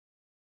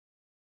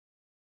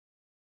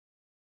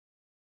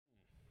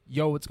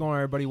Yo, what's going on,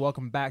 everybody?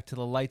 Welcome back to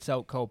the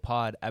Lightsoutco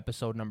Pod,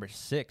 episode number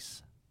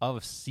 6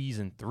 of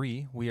season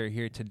 3. We are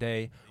here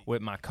today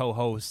with my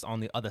co-host on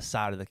the other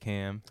side of the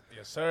cam.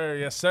 Yes, sir.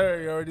 Yes, sir.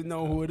 You already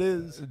know who it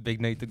is. Big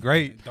Nate the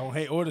Great. Don't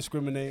hate or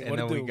discriminate. And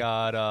then we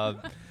got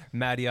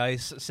Matty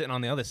Ice sitting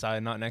on the other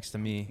side, not next to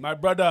me. My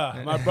brother.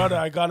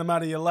 I got him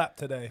out of your lap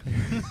today.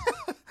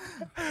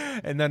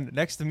 And then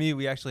next to me,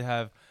 we actually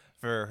have,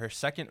 for her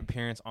second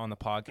appearance on the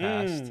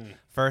podcast,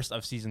 first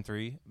of season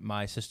 3,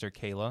 my sister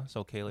Kayla.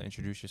 So Kayla,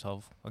 introduce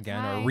yourself again.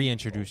 Hi. Or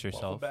reintroduce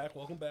yourself.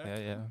 Welcome back.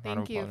 Yeah.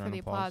 Thank you for the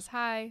applause.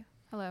 Hi.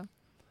 Hello.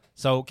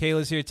 So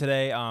Kayla's here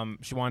today.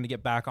 She wanted to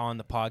get back on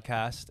the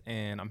podcast,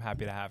 and I'm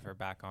happy to have her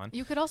back on.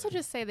 You could also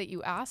just say that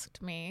you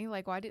asked me.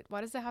 Like, why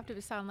does it have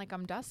to sound like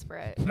I'm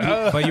desperate?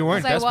 But you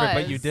weren't 'Cause I desperate.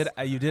 was.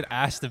 But you did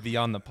ask to be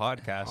on the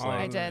podcast.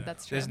 I did.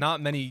 That's true. There's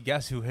not many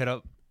guests who hit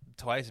up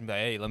twice and be like,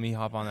 hey, let me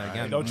hop on that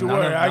again. Don't you None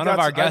worry. Of, I none of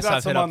our guests got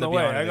have some hit up on the to be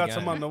way. on it I got again.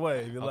 some on the way.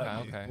 If you let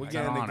me. Okay. We're It's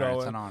getting an it honor. going.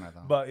 It's an honor,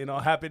 though.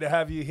 But happy to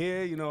have you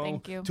here.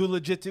 Thank you. Too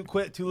legit to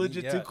quit. Too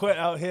legit Yeah. to quit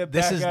out here.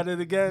 This Back is at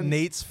it again.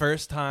 Nate's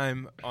first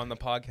time on the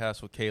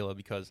podcast with Kayla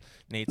because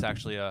Nate's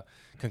actually a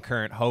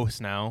concurrent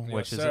host now, Yes,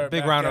 which is sir. a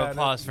big Back round of at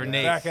applause it. for Yeah.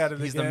 Nate. Back at it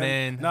He's again. the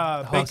man. Nah,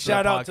 the big host of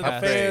shout the out to the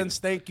podcast. fans.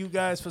 Thank you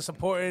guys for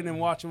supporting and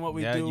watching what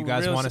we Yeah, do. you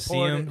guys Real wanna see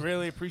support him? it.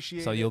 Really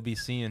appreciate So it. you'll be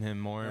seeing him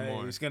more and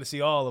more. He's going to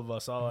see all of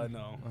us, all I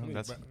know.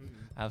 That's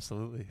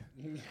absolutely.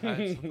 I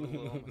had something a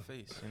little on the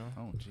face, you know.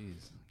 Oh,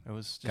 jeez. It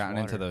was just Gotten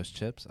into water. those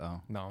chips? Oh.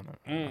 No.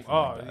 Oh, nothing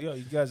like that. yo,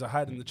 you guys are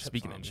hiding the chips.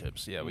 Speaking on of me.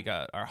 chips, yeah, we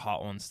got our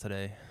hot ones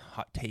today.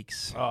 Hot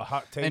takes.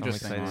 Hot take.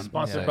 Interesting excited. one.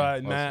 Sponsored Yeah, by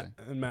we'll Matt see.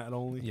 and Matt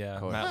only. Yeah,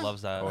 Of course. Matt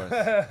loves that. Of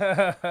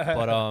course.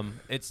 But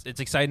it's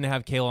exciting to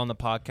have Kayla on the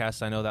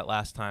podcast. I know that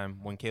last time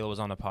when Kayla was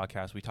on the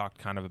podcast, we talked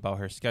kind of about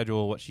her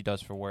schedule, what she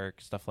does for work,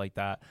 stuff like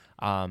that.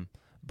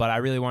 But I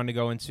really wanted to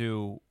go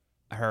into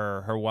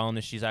her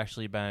wellness. She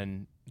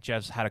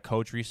has had a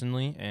coach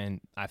recently, and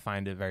I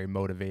find it very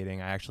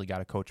motivating. I actually got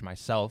a coach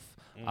myself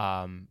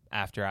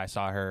after I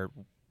saw her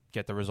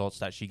get the results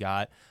that she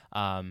got.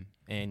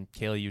 And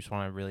Kayla, you just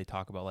want to really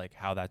talk about like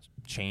how that's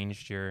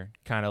changed your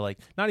kind of like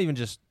not even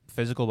just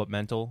physical but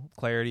mental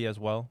clarity as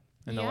well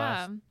in the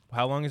last.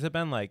 How long has it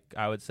been? Like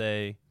I would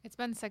say It's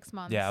been 6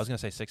 months. Yeah, I was gonna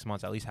say 6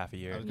 months, at least half a I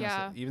year. was gonna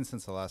Yeah. say, even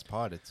since the last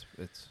pod,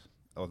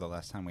 the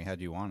last time we had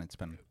you on, it's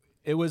been.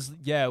 It was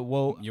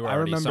well. You were I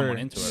already remember somewhat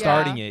into it.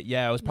 starting Yeah. it.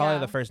 Yeah, it was probably Yeah.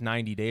 the first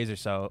 90 days or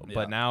so. Yeah.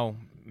 But now,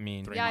 I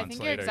mean, 3 Yeah, I months think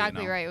later, you're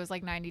exactly you know. right. It was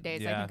like 90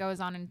 days. Yeah. I think I was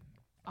on in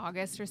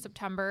August or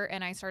September,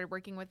 and I started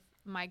working with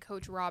my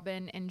coach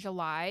Robin in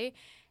July,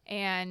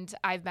 and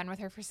I've been with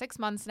her for 6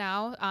 months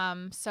now.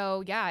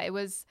 So yeah, it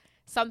was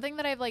something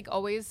that I've like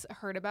always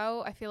heard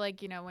about. I feel like,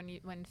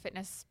 when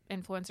fitness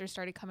influencers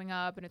started coming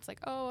up and it's like,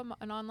 oh, I'm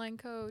an online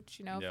coach,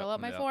 fill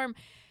out my form.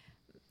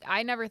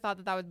 I never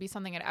thought that would be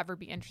something I'd ever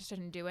be interested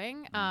in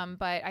doing.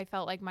 But I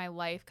felt like my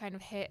life kind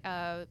of hit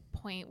a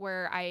point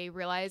where I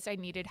realized I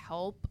needed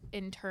help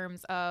in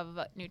terms of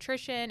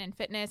nutrition and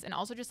fitness and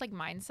also just like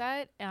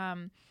mindset.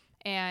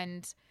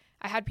 And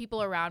I had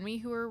people around me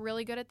who were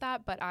really good at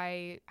that, but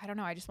I don't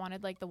know. I just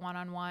wanted like the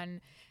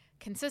one-on-one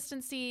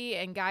consistency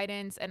and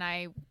guidance, and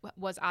I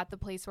was at the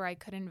place where I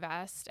could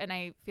invest. And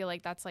I feel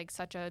like that's like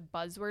such a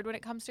buzzword when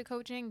it comes to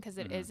coaching because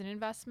it is an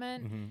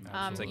investment.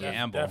 It's a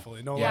gamble.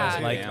 Definitely. No Yeah,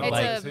 lies like- here.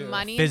 it's like a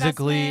money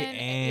physically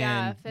investment.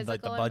 and, physical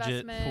like, the budget.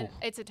 investment. Oof.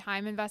 It's a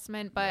time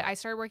investment. But I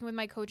started working with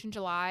my coach in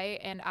July,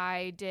 and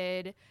I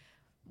did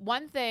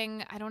one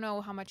thing. I don't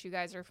know how much you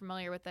guys are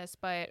familiar with this,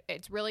 but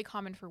it's really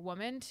common for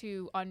women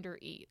to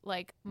undereat.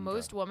 Like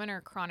most women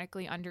are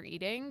chronically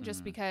undereating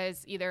just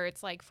because either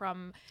it's like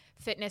from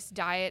fitness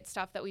diet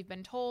stuff that we've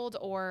been told,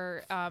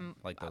 or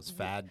Like those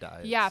fad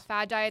diets. yeah,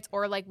 fad diets,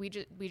 or like we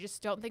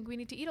just don't think we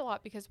need to eat a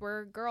lot because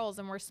we're girls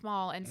and we're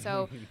small. And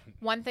so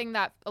one thing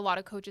that a lot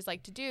of coaches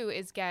like to do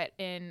is get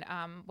in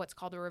what's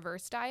called a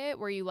reverse diet,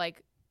 where you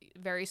like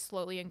very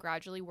slowly and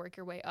gradually work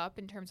your way up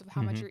in terms of how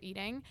much you're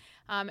eating.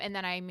 And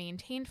then I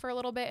maintained for a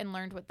little bit and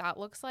learned what that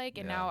looks like.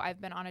 And now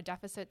I've been on a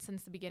deficit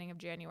since the beginning of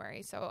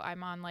January. So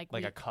I'm on like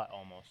a cut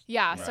almost.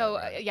 yeah. Right, So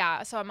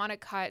right. so I'm on a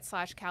cut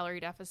 / calorie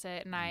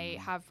deficit, and I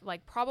have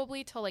like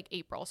probably till like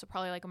April. So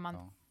probably like a month,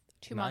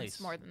 2 months Nice.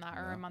 more than that,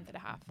 or a month and a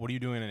half. What are you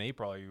doing in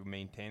April? Are you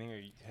maintaining,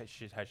 or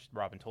has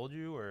Robin told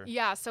you, or?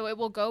 Yeah, so it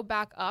will go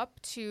back up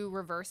to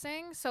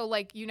reversing. So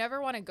like you never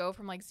want to go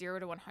from like 0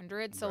 to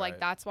 100. So like Right.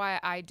 that's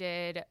why I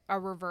did a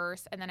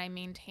reverse, and then I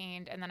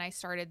maintained, and then I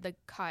started the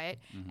cut,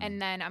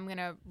 and then I'm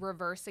gonna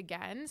reverse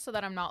again so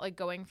that I'm not like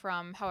going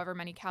from however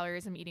many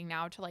calories I'm eating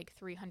now to like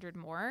 300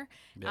 more.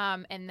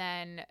 Yep. And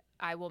then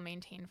I will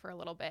maintain for a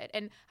little bit.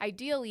 And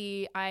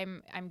ideally,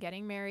 I'm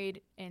getting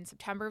married in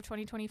September of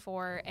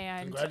 2024,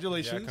 and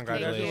Congratulations. Yeah,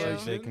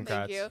 congratulations. Thank you.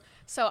 Congrats. Thank you.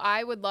 So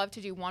I would love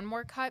to do one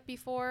more cut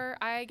before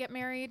I get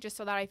married, just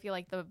so that I feel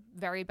like the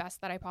very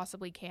best that I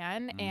possibly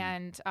can.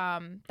 And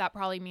that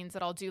probably means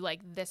that I'll do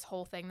like this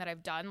whole thing that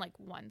I've done like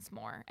once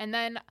more. And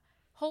then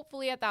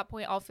hopefully at that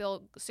point I'll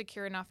feel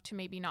secure enough to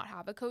maybe not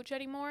have a coach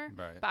anymore.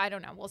 Right. But I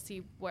don't know. We'll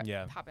see what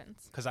happens.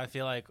 Because I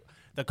feel like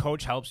the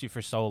coach helps you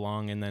for so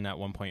long, and then at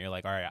one point you're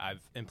like, all right,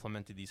 I've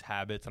implemented these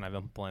habits and I've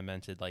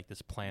implemented like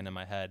this plan in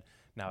my head.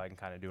 Now I can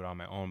kind of do it on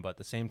my own. But at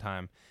the same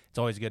time, it's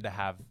always good to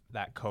have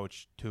that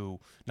coach to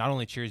not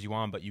only cheers you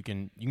on, but you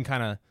can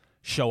kind of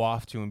show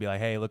off to and be like,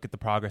 hey, look at the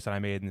progress that I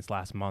made in this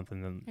last month,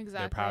 and then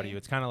they're proud of you.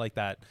 It's kind of like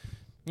that.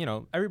 You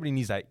know, everybody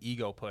needs that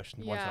ego push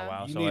once in a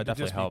while, so it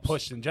definitely helps. Be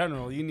pushed in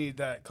general. You need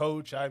that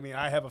coach. I mean,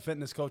 I have a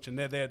fitness coach, and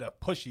they're there to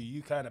push you.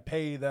 You kind of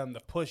pay them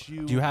to push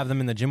you. Do you have them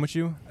in the gym with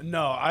you?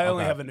 No, I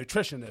only have a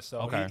nutritionist,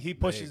 so he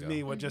pushes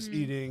me with Mm-hmm. just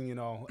eating. You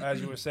know,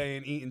 as you were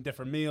saying, eating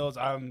different meals.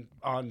 I'm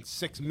on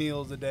 6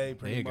 meals a day,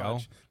 pretty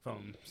much,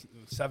 from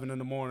 7 in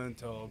the morning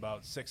till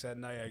about 6 at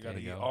night. I got to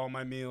eat all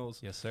my meals.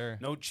 Yes, sir.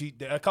 No cheat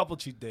day. A couple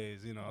cheat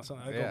days. You know, so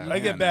Yeah. I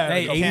get bad.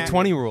 Hey,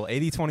 80-20 rule.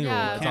 80-20 rule.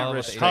 Yeah. It's Can't all about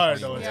restrict. It's hard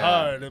though. It's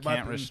hard. It Can't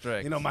might-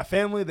 restrict. You know, my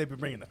family, they be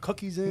bringing the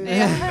cookies in.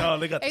 Yeah. You know,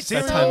 they got the It's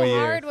cereal. time of so year.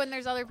 hard when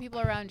there's other people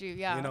around you.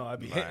 Yeah. You know, I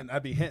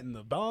be hitting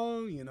the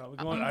bong. You know,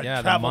 I Yeah,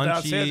 the travel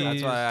downstairs. munchies.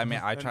 That's why I And try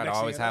to next thing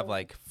always you have know-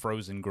 like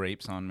frozen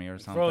grapes on me or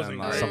something. Frozen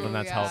like, grapes. something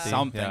that's yeah. healthy.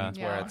 Something Yeah.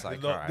 where Yeah. it's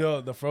like, all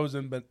right. The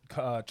frozen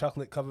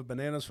chocolate covered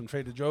bananas from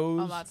Trader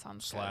Joe's. Oh, that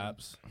sounds good.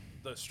 slaps.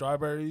 The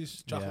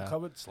strawberries, chocolate Yeah.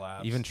 covered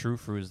slaps. Even True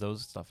Fruits,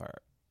 those stuff are.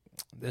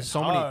 There's It's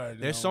so hard, many.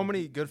 you There's so know.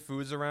 many good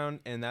foods around,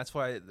 and that's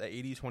why the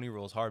 80-20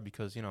 rule is hard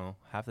because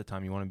half the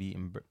time you want to be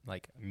eating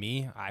like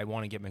me. I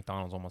want to get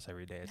McDonald's almost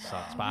every day. It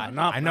sucks, but I'm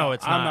not, I know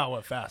it's I'm not. not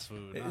with fast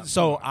food. Not-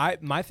 So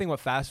my thing with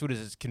fast food is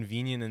it's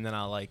convenient, and then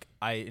I like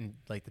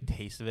the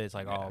taste of it. It's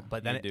like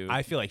but then me too.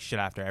 I feel like shit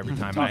after every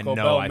time. and I Taco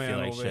know Bell I man feel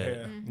like over shit.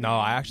 here. No,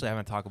 I actually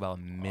haven't Taco Bell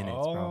in minutes,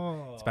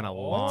 bro. It's been a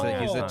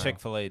long He's a time.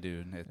 Chick-fil-A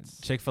dude. It's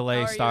Chick-fil-A, How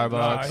are you? Starbucks.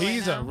 Nah, Chick-fil-A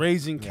he's now? a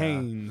Raising Yeah.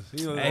 Cane's.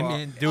 You know, I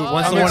mean, dude, Oh,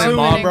 once the coming one in soon.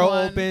 Marlboro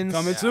One. opens,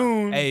 coming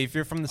soon. hey, if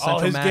you're from the All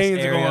Central his Mass gains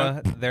are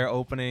area, they're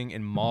opening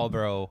in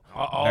Marlboro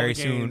All very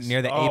the soon gains,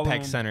 near the all of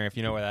Apex them. Center. If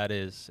you know where that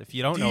is, if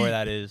you don't know where Deep.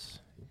 that is,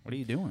 what are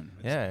you doing?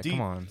 yeah, deep.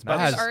 come on. It's That about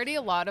There's has already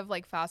a lot of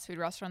like fast food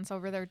restaurants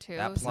over there too.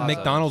 That so- plaza-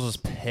 McDonald's was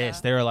pissed.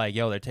 Yeah. They were like,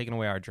 "Yo, they're taking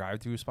away our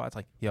drive-through spots."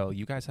 Like, "Yo,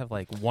 you guys have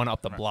like one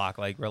up the block.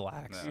 Like,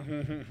 relax."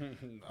 Yeah.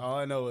 All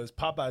I know is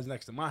Popeye's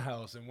next to my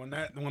house, and when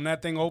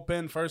that thing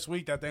opened first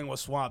week, that thing was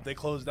swamped. They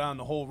closed down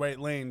the whole right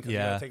lane because you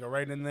Yeah. gotta take a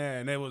right in there,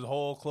 and it was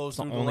whole closed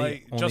So through only- the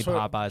light only just for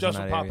Popeyes just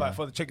in for that Popeye area.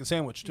 for the chicken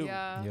sandwich too.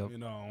 Yeah. Yep. You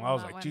know, I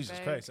was That like, went Jesus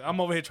big. Christ!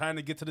 I'm over here trying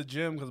to get to the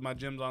gym because my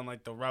gym's on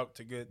like the route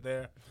to get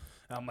there.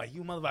 And I'm like,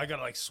 you motherfucker! I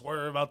gotta like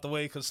swerve out the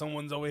way because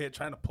someone's over here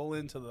trying to pull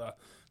into the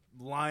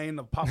line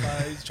of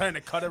Popeyes, trying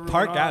to cut everyone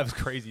Park off. Ave's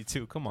crazy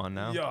too. Come on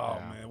now. Yo,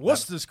 Yeah. man,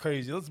 what's this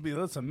crazy?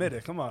 Let's admit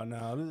it. Come on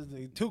now, this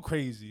is too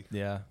crazy.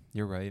 Yeah,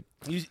 you're right.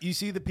 You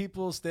see the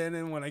people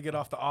standing when I get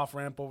off the off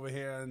ramp over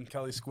here in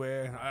Kelly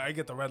Square. I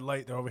get the red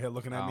light. They're over here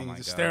looking at Oh me, my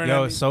just God. staring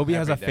Yo, at me. Sobe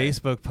has a Every day.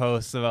 Facebook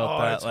post about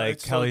Oh, that, it's like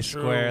so Kelly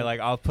true. Square. Like,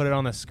 I'll put it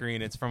on the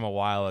screen. It's from a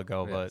while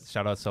ago, but Yes.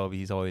 shout out Sobe.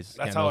 He's always That's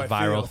getting how those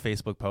I viral feel.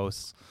 Facebook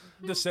posts.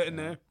 Just sitting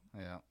there.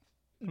 Yeah.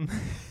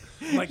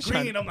 I'm like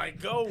green. I'm like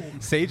go.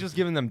 Sage was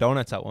giving them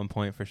donuts at one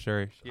point for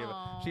sure. She gave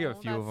a few of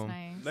that's them.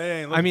 Nice.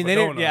 They ain't I looking mean, for they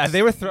didn't. donuts. Yeah,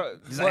 they were throwing.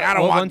 He's like, I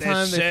don't want one this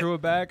time they shit. threw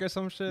it back or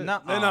some shit.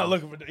 No, They're not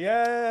looking for.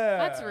 Yeah.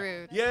 That's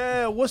rude.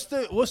 Yeah. What's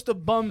the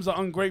bums are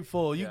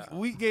ungrateful? Yeah.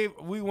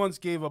 We once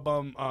gave a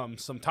bum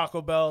some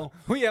Taco Bell.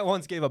 We at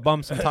once gave a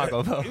bum some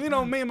Taco Bell. You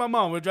know, me and my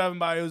mom, we're driving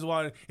by. It was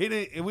one. He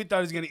didn't. We thought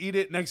he was gonna eat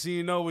it. Next thing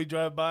you know, we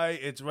drive by.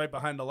 It's right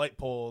behind the light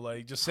pole,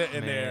 like just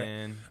sitting there.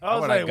 Man. I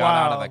was would like, have got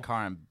wow. out of the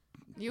car and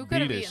You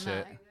could have beat eaten his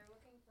that. shit.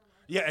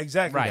 Yeah,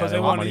 exactly. Right. Because Yeah, they they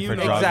want want money to, for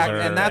drugs Exactly,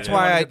 or- and that's they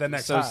wanna why get the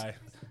next high.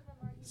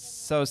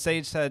 So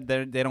Sage said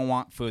they don't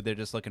want food; they're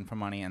just looking for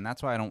money, and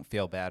that's why I don't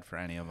feel bad for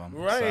any of them.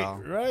 Right,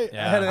 So, right.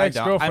 Yeah, I had an I don't-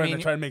 ex-girlfriend I mean-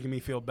 that tried making me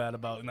feel bad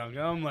about it.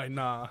 I'm like,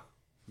 nah.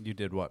 you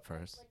did what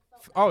first?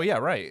 Oh yeah,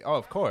 right. Oh,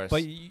 of course.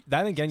 But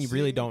then again, you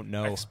really don't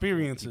know.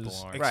 Experiences.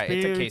 people are. Right,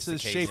 it's a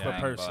Experiences case-to-case shape a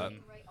thing, person.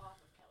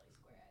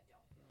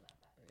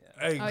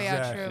 Oh, yeah,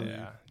 Exactly. true.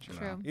 Yeah.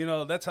 True. You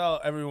know, that's how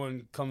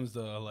everyone comes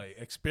to like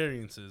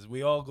experiences.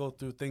 We all go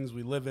through things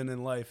we live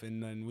in life,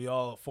 and then we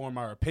all form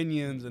our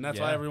opinions, and that's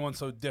why Yeah. everyone's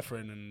so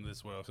different in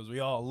this world, because we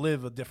all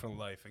live a different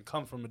life and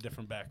come from a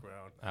different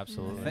background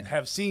Absolutely. and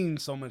have seen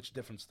so much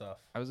different stuff.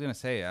 I was gonna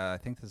say, I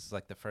think this is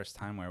like the first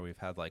time where we've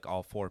had like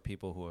all four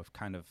people who have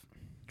kind of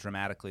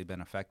dramatically been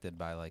affected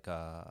by like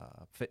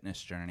a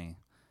fitness journey.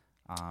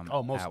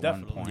 Oh, most at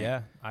definitely. One point.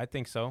 Yeah, I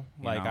think so.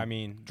 You Like, know, I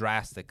mean,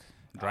 drastic.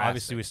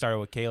 obviously we started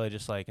with Kayla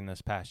just like in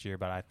this past year,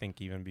 but I think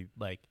even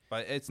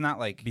But it's not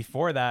like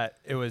before that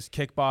it was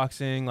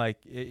kickboxing.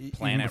 Like Planet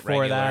even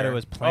before that it Regular.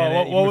 was Planet.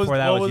 what even was- before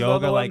that what was was the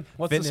yoga. other Like one?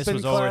 What's the fitness spin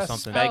was over class?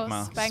 something.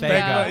 Spegma. Oh, Spegma.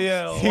 Spegma.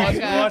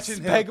 Yeah,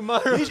 watching him.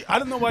 Spegma. I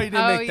don't know why you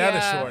didn't Oh, make that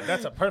yeah. a short.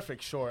 That's a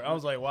perfect short. I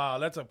was like, wow,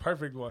 that's a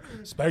perfect one.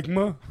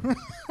 Spegma. what?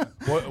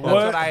 That's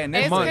what I It's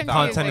initially Come on, confusing.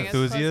 thought. content It's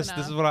close enthusiast.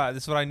 This enough.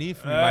 is what I need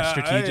from you, my I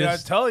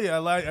strategist. tell you,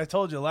 I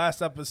told you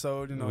last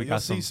episode. You know, We you'll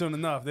got see some- soon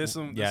enough. There's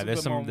some. Yeah, there's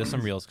good some moments.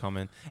 reels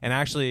coming. And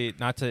actually,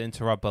 not to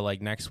interrupt, but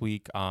like next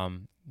week,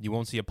 you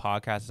won't see a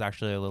podcast. It's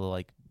actually a little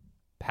like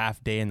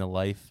half day in the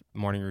life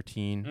morning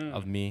routine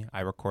of me.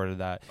 I recorded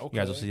that. You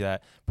guys will see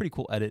that. Pretty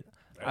cool edit.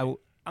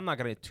 I'm not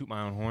gonna toot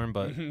my own horn,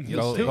 but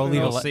go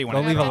leave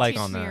a like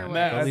on that.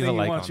 Matt, I think he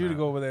like wants you to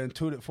go over there and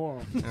toot it for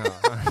him.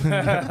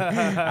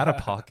 Out of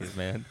pocket,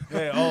 man.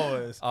 Yeah,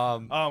 always.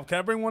 Can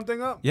I bring one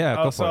thing up? Yeah,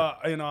 go for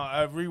it.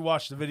 I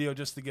rewatched the video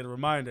just to get a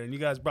reminder, and you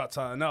guys brought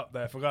something up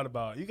that I forgot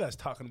about. You guys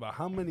talking about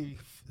how many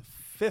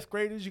fifth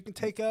graders you can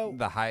take out?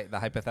 The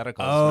hypotheticals.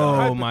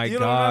 Oh my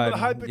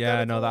god! The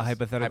yeah, no, the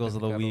hypotheticals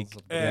of the week.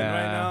 And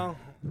right now,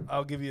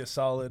 I'll give you a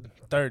solid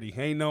 30.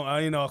 Ain't no,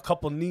 a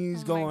couple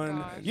knees going.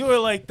 gosh. You were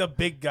like the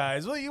big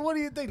guys. What do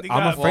you think?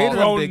 I'm afraid of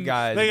the big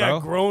guys, They bro.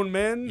 got grown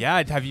men.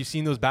 Yeah, have you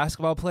seen those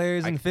basketball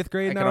players in fifth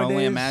grade I nowadays? can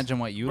only imagine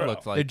what you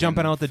looked like. They're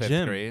jumping out the fifth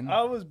gym. grade.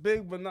 I was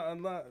big, but not.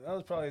 I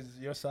was probably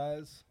your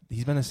size.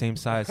 He's been the same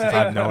size since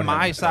I've known him.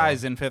 My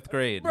size in fifth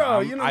grade.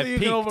 Bro, you know I've that you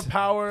can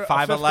overpower a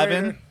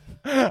 5'11".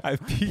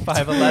 I've peaked.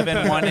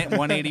 5'11",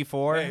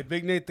 184. Hey,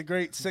 Big Nate the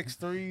Great,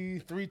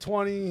 6'3",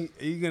 320.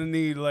 You're gonna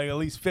need like at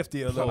least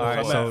 50 of those. All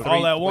right, so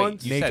all at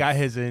once. you Nate said got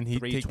his in.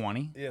 He'd take,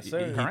 320. Yes,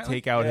 sir. he'd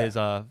take out his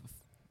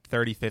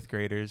 35th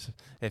graders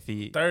if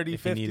he 30,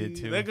 if he 50. needed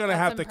to. They're gonna That's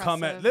have to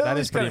come at. impressive. That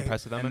is pretty gonna-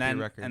 impressive. That And might be then-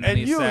 a record. and then And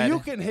he you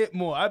said- can hit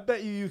more. I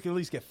bet you can at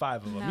least get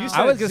 5 of them. No. You I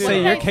said was gonna say zero.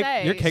 your What did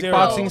I your say?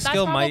 kickboxing That's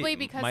skill probably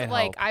because might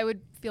like help. I would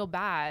feel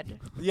bad.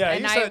 Yeah, and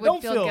you I said would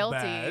don't feel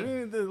bad. I guilty.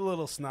 mean, the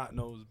little snot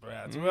nosed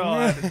brats. We all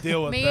had to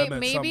deal with them at some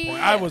Maybe-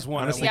 point. I was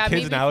one. Honestly, Yeah,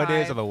 kids maybe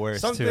nowadays 5. are the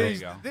worst Some too. days,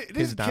 There you these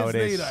kids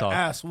nowadays need an suck.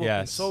 ass whooping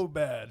Yes. so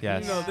bad.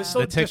 Yes. You know, they're Yeah. so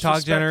The TikTok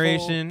disrespectful.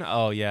 generation.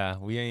 Oh yeah,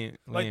 we ain't.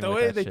 Like the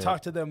way they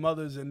talk to their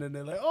mothers, and then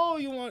they're like, "Oh,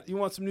 you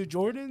want some new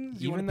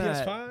Jordans? You Even want a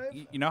that-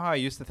 PS5?" You know how I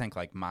used to think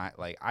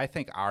I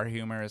think our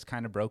humor is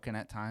kind of broken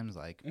at times.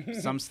 Like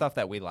some stuff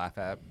that we laugh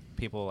at,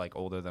 people like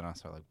older than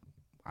us are like,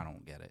 I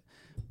don't get it.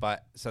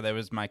 But so there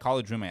was my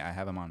college roommate. I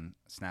have him on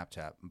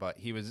Snapchat, but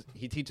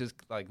he teaches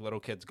like little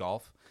kids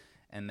golf,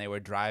 and they were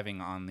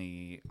driving on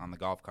the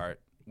golf cart,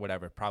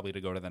 whatever, probably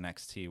to go to the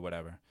next tee,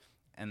 whatever.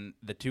 And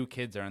the two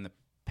kids are in the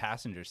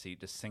passenger seat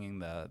just singing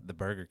the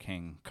Burger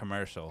King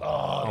commercial.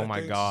 Oh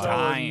my God.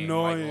 Dying, like,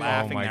 annoying.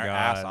 laughing Oh my their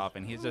ass God. off,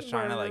 and he's just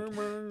trying to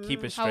like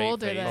keep a How straight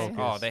old are face.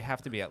 they? Oh, they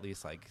have to be at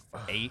least like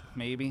 8,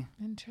 maybe.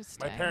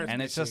 Interesting. My parents-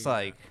 And it's just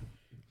like,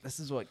 this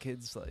is what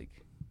kids like.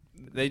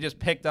 They just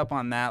picked up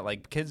on that.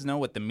 Like kids know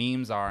what the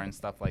memes are and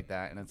stuff like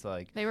that, and it's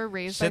like They were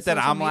raised shit by that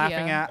social I'm media.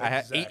 laughing at. I had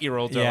Exactly.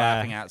 8-year-olds are Yeah.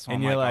 laughing at, so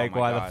And I'm you're like, like, oh my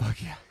why the God,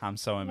 fuck? Yeah. I'm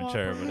so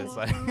immature, but it's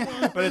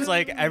like. But it's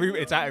like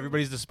it's at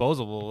everybody's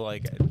disposable.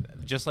 Like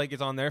just like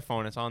it's on their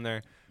phone, it's on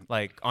their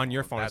like on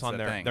your phone, That's it's on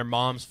the thing. their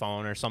mom's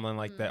phone or something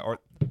like that. Or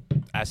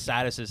as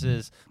sad as this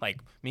is, like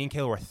me and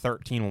Kayla were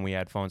 13 when we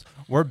had phones.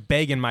 We're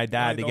begging my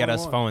dad to the get only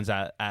us one. phones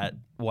at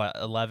what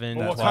 11,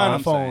 Well, what 12? kind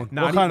of phone?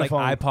 Not What even kind like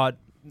of phone? iPod.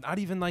 Not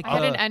even like I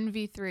had the- an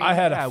NV3. I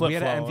had Yeah, a flip we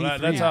had an phone.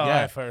 MV3. That's how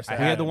Yeah. I first. we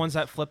had had the it. ones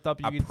that flipped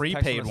up. You A could text on the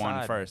prepaid one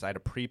side. first. I had a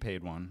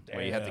prepaid one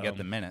where you had to get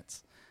the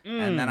minutes,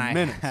 and then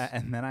minutes.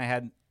 and then I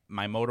had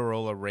my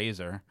Motorola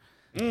Razr.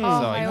 Oh, So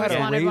I you always had a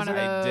wanted one of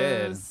Razr? I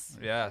did. those.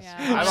 Yes,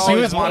 Yeah. I've She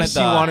always wanted she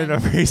wanted a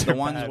Razr the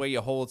ones bad. where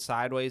you hold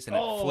sideways and it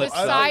Oh, The flips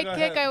I up. like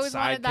sidekick, I always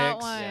wanted that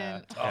Sidekicks, one. yeah.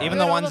 Oh. Even Look the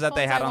at all ones that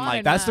they phones had I on, like-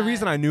 wanted, That's the Matt.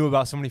 reason I knew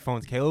about so many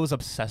phones. Kayla was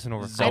obsessing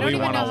over Zoe I don't phones.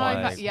 even know how I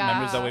 101. got. Yeah.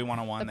 Remember Zoe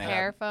 101? The They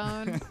pair had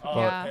phone. Oh,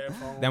 yeah. pair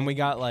phone. Then we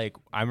got like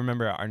I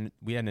remember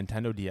we had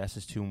Nintendo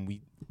DSs too, and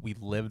we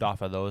lived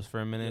off of those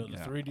for a minute. The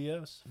Yeah.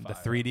 3DS. The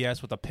Fire.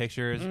 3DS with the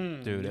pictures,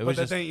 Mm. dude. You It put was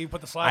the just. thing, you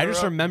put the slider I just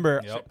up, remember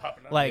Yep. shit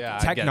popping up. like Yeah,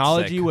 I'd get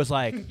technology sick. was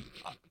like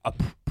a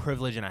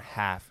privilege and a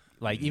half.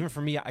 Like even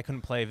for me, I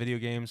couldn't play video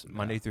games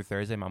Monday through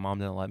Thursday. My mom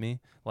didn't let me.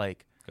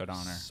 Like Good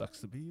honor. Sucks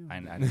to be you. I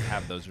didn't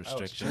have those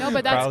restrictions. No,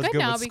 but Bro, I that's was good good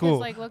now with because school.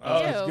 like look Oh,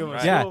 it's at good you. with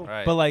Right. yeah, school.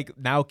 Right. but like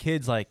now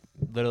kids like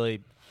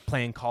literally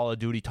playing Call of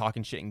Duty,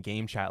 talking shit in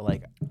game chat,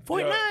 like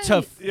Fortnite.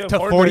 to Yeah, to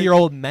Fortnite.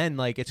 40-year-old men.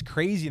 Like it's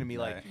crazy to me.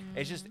 Like Right.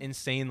 it's just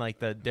insane. Like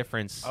the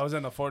difference. I was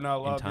in the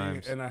Fortnite lobby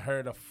times. and I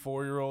heard a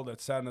 4-year-old that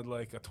sounded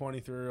like a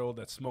 23-year-old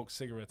that smoked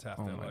cigarettes half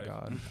Oh their my life.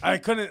 god. I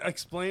couldn't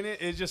explain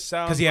it. It just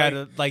sounds Because he like,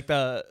 had like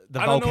the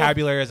I don't know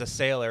vocabulary as a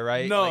sailor,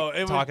 right? No, like,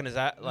 it was- talking as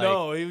that. Like,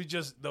 no, it was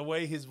just the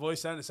way his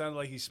voice sounded. It sounded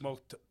like he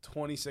smoked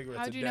 20 cigarettes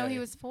How'd a you day. know he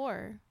was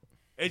 4?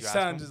 It You asked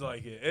sounded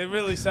like it. It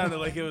really sounded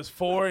like it was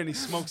 4 and he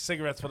smoked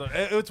cigarettes for the.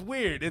 It's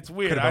weird. It's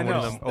weird. Could've I been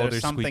one know. of them older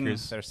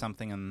squeakers. There's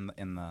something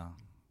in the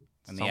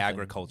Something.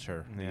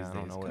 agriculture. Yeah, these I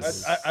don't days, know what it 'cause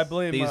is. I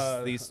blame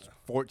these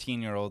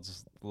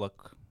 14-year-olds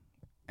look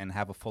and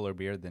have a fuller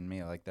beard than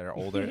me. Like they're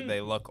older.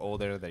 They look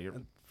older. They're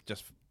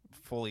just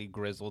fully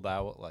grizzled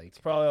out. Like It's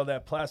probably all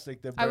that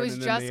plastic that. I was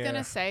burning in just the gonna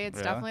air. say it's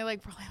Really? definitely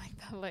like probably like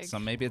that like so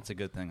maybe it's a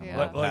good thing. I'm Yeah.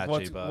 not Like patchy,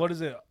 what's, but what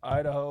is it?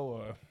 Idaho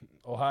or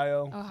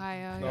Ohio?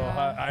 Ohio. No,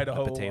 Yeah.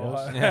 Idaho. potatoes.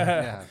 Ohio.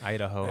 Yeah.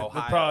 Idaho. They're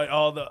Ohio. probably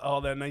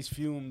all that nice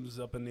fumes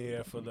up in the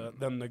air for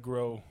them to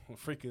grow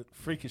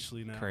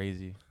freakishly now.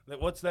 Crazy.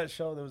 What's that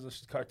show? There was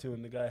a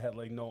cartoon. The guy had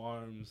like no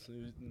arms.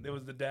 There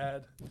was the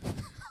dad.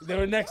 They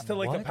were next to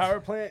like the power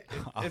plant.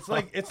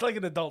 It's like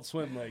an Adult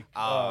Swim like.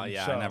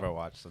 Yeah, show. I never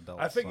watched Adult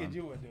I figured Swim.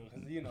 you would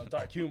do, because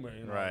dark humor.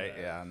 Right?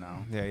 Yeah,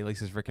 no. Yeah, he likes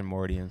his Rick and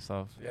Morty and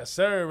stuff. Yes,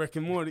 sir. Rick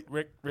and Morty.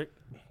 Rick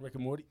and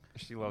Morty.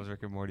 She loves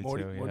Rick and Morty,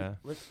 Morty. too. Morty.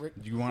 Yeah.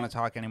 Rick. Do you want to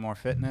talk any more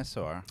fitness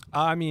or?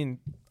 I mean,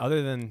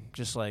 other than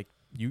just like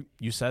you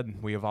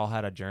said, we have all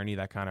had a journey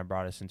that kind of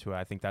brought us into it.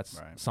 I think that's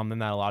something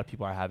that a lot of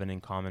people are having in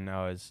common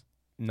now. Is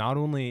not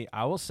only,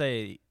 I will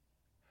say,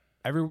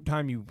 every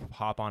time you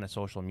hop on a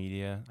social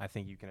media, I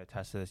think you can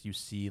attest to this. You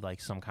see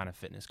like some kind of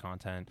fitness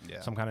content,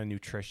 some kind of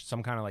nutrition,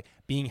 some kind of like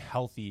being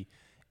healthy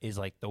is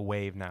like the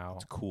wave now.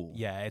 It's cool.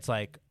 Yeah, it's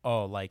like,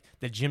 oh, like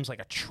the gym's like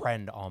a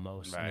trend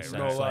almost. Right. In a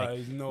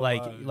sense. No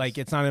lies. Like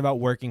it's not about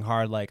working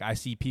hard. Like I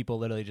see people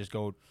literally just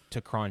go to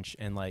Crunch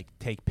and like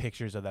take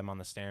pictures of them on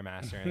the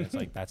Stairmaster, and it's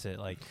like that's it.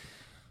 Like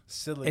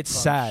Silly it's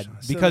crunch. sad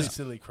because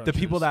silly the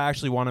people crunchers. that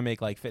actually want to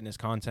make like fitness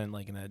content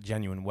like in a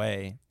genuine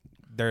way,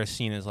 they're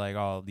seen as like,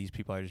 oh, these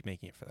people are just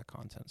making it for the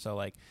content. So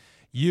like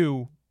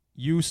you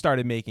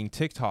started making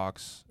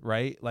TikToks,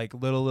 right? Like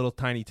little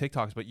tiny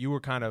TikToks, but you were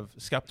kind of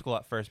skeptical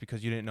at first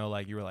because you didn't know,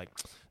 like, you were like,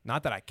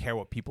 not that I care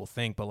what people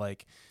think, but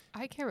like,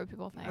 I care what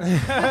people think.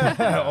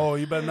 Oh,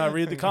 you better not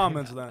read the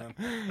comments then.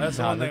 That's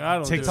the one thing I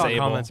don't TikTok do.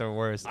 comments are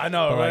worse. I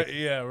know, But, right? like,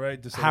 Yeah, right.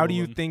 how do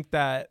you Disable them. think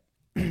that,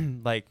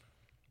 like,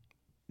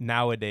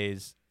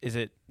 nowadays,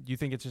 do you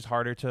think it's just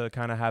harder to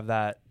kind of have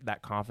that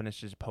confidence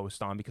to just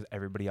post on because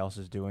everybody else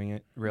is doing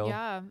it?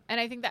 Yeah. And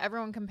I think that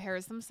everyone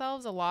compares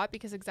themselves a lot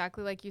because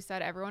exactly like you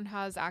said, everyone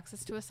has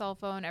access to a cell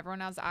phone. Everyone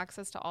has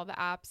access to all the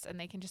apps and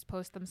they can just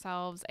post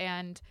themselves.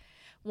 And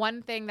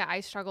one thing that I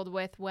struggled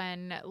with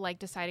when like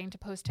deciding to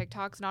post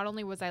TikToks, not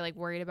only was I like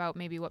worried about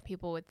maybe what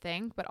people would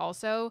think, but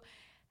also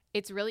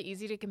it's really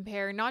easy to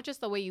compare not just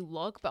the way you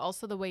look, but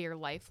also the way your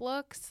life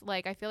looks.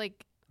 Like I feel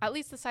like at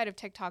least the side of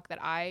TikTok that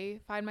I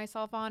find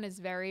myself on is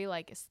very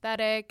like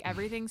aesthetic.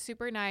 Everything's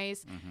super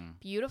nice,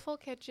 beautiful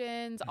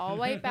kitchens, all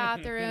white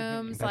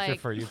bathrooms. That's your like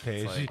For You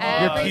page.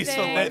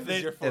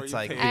 everything. It's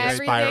like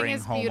Everything aspiring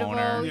is beautiful.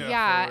 homeowner.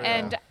 Yeah, for real.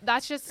 and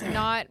that's just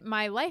not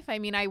my life. I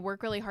mean, I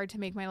work really hard to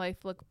make my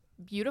life look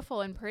beautiful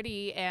and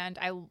pretty, and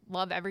I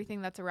love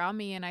everything that's around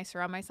me, and I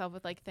surround myself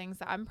with like things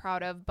that I'm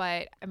proud of.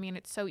 But I mean,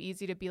 it's so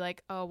easy to be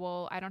like, oh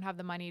well, I don't have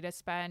the money to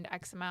spend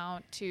X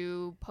amount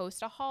to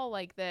post a haul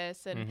like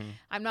this, and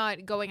I'm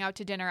not going out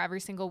to dinner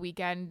every single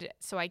weekend,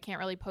 so I can't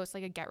really post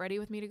like a get ready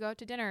with me to go out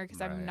to dinner because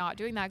I'm not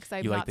doing that because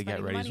I'm You not like to get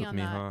spending ready money with on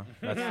me, that.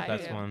 huh? Yeah, I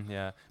That's do. one.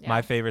 Yeah. Yeah.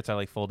 My favorites are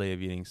like full day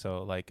of eating.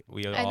 So like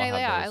we all And have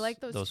I those, like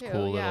those too,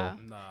 cool yeah.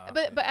 little. Nah.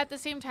 But at the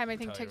same time, I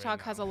think tell you right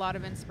TikTok has now. a lot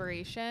of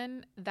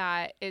inspiration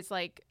that is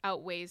like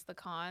outweighs the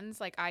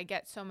cons. Like I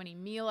get so many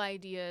meal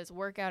ideas,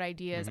 workout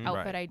ideas,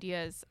 outfit Right.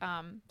 ideas.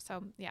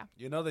 So yeah.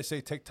 You know, they say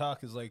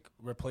TikTok is like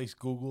replace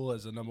Google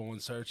as the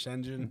 #1 search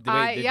engine. Did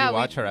yeah, you we-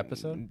 watch her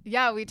episode?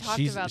 Yeah, we talked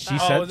about She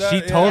that. said Oh, that-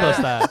 she told yeah. us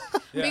that.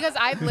 Yeah. Because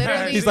I've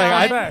literally He's done,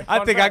 like,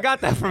 I think I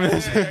got that from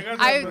this.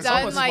 I've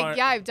done like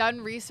I've done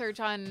research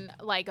on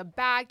like a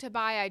bag to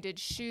buy. I did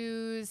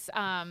shoes,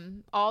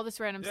 all this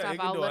random Yeah, stuff. you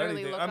can I'll do literally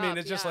anything. look I mean, up,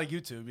 it's just yeah. like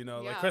YouTube, you know,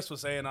 like Yeah. Chris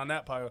was saying on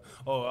that part.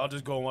 Oh, I'll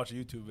just go and watch a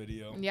YouTube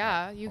video.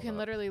 Yeah, you can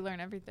literally learn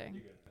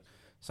everything.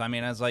 So I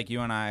mean, as like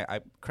you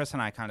and Chris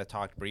and I kind of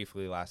talked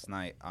briefly last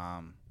night,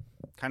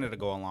 kind of to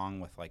go along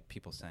with like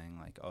people saying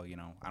like, oh, you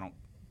know,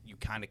 you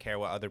kind of care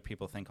what other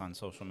people think on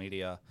social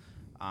media,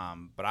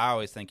 but I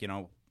always think, you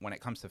know, when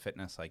it comes to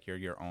fitness, like you're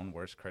your own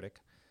worst critic,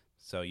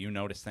 so you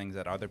notice things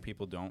that other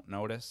people don't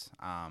notice.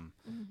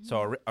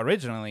 So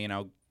originally, you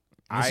know,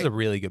 This is a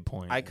really good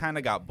point. I kind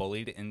of got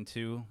bullied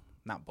into,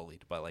 not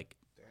bullied, but like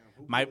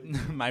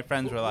my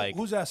friends were like,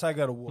 Whose ass I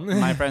got to whoop?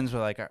 my friends were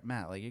like,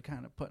 Matt, like you're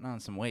kind of putting on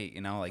some weight,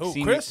 you know, like Who,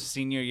 senior, Chris?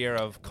 senior year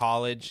of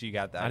college, you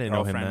got I that didn't know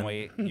him girlfriend then.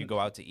 weight, you go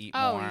out to eat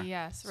Oh more.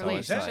 yes, So it's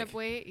relationship like-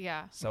 weight.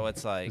 Yeah. So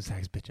it's like,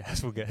 Zach's bitch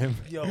ass will get him.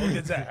 Yo, look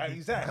at Zach. Hey,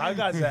 Zach, I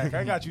got Zach.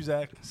 I got you,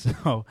 Zach.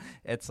 so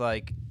it's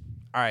like,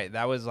 all right,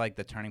 that was like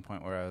the turning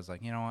point where I was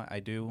like, you know what, I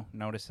do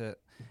notice it.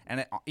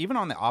 And even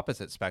on the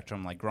opposite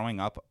spectrum, like growing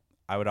up,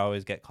 I would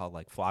always get called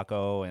like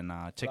Flacco and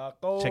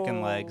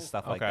chicken legs,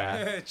 stuff like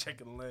Okay. that.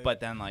 Chicken leg. But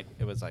then like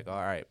it was like, all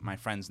right, my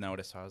friends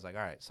noticed, so I was like,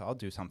 all right, so I'll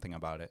do something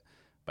about it.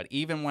 But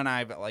even when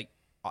I've like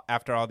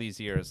after all these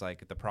years,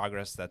 like the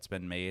progress that's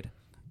been made,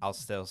 I'll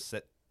still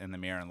sit in the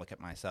mirror and look at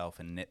myself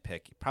and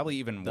nitpick. Probably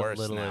even The worse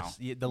now. littlest,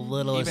 the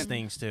littlest Even-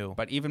 things too.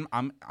 But even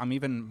I'm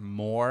even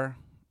more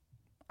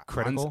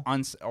Critical?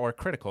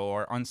 critical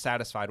or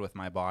unsatisfied with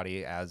my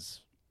body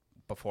as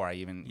before I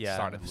even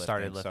started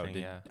lifting. So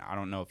yeah. I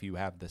don't know if you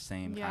have the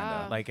same Yeah.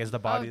 kind of. Like, is the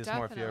body dysmorphia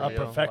definitely. a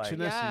real?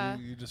 perfectionist? Yeah.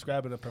 You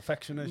describing a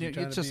perfectionist? You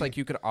trying It's to just be? like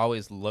you could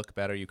always look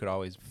better. You could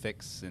always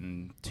fix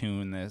and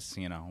tune this,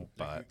 you know.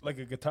 But like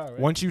a guitar, right?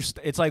 Once you,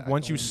 it's like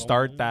once you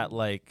start that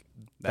like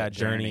that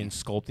journey journey. and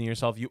sculpting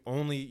yourself, you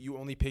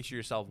only picture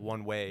yourself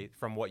one way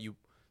from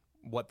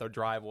what the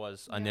drive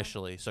was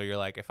initially. So you're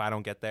like, if I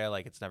don't get there,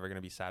 like it's never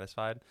gonna be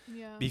satisfied.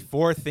 Yeah.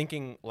 Before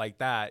thinking like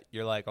that,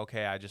 you're like,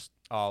 okay,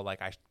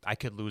 I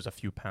could lose a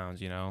few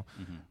pounds, you know.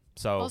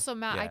 So Also,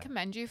 Matt, I yeah.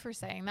 commend you for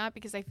saying that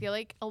because I feel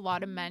like a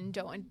lot of men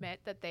don't admit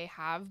that they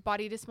have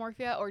body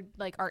dysmorphia or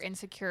like are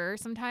insecure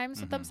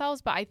sometimes with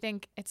themselves. But I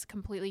think it's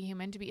completely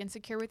human to be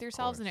insecure with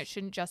yourselves, and it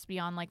shouldn't just be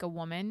on like a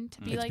woman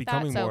to be It's like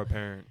becoming that. So more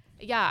apparent.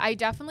 yeah, I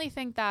definitely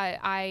think that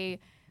I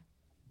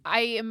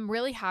am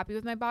really happy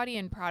with my body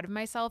and proud of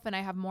myself, and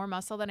I have more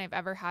muscle than I've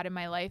ever had in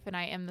my life, and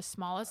I am the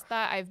smallest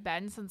that I've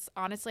been since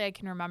honestly I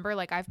can remember.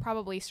 Like I've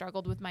probably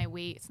struggled with my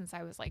weight since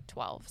I was like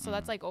 12. So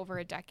that's like over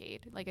a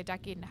decade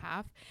and a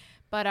half.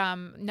 But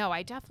no,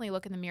 I definitely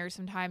look in the mirror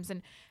sometimes,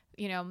 and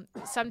you know,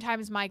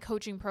 sometimes my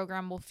coaching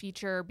program will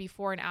feature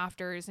before and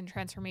afters and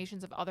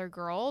transformations of other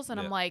girls. And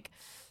I'm like,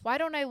 why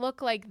don't I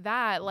look like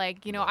that?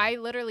 Like, you know, I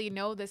literally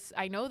know this.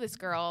 I know this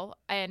girl,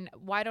 and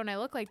why don't I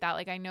look like that?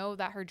 Like, I know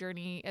that her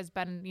journey has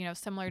been, you know,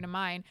 similar to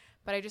mine,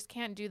 but I just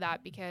can't do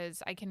that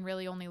because I can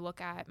really only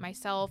look at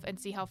myself and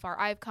see how far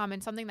I've come.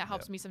 And something that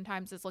helps me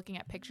sometimes is looking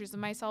at pictures of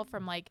myself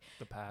from like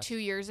The past. 2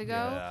 years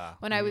ago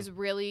when I was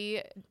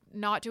really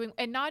not doing,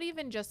 and not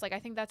even just like, I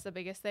think that's the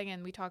biggest thing.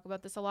 And we talk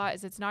about this a lot,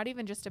 is it's not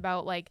even just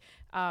about like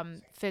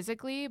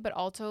physically, but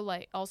also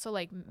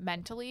like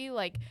mentally.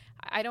 Like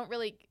I don't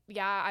really,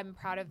 I'm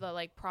proud of the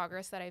like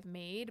progress that I've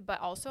made, but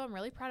also I'm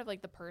really proud of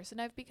like the person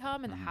I've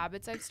become and the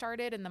habits I've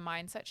started and the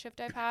mindset shift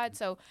I've had.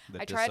 So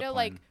I try to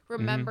like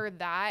remember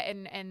that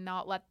and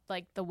not let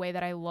like the way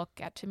that I look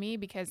get to me,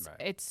 because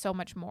it's so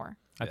much more.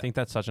 I think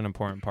that's such an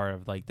important part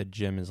of like the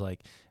gym is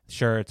like,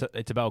 sure,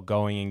 it's about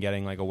going and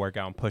getting like a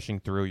workout and pushing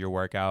through your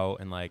workout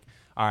and like,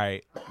 all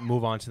right,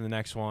 move on to the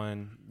next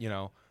one, you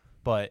know,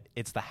 but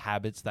it's the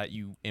habits that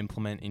you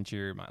implement into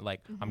your mind.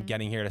 Like I'm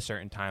getting here at a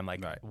certain time,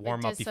 like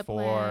warm up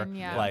before,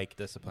 like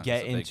discipline,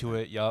 get into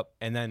it. Yup.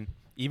 And then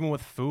even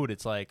with food,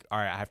 it's like, all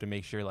right, I have to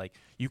make sure like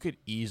you could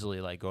easily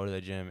like go to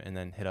the gym and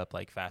then hit up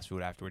like fast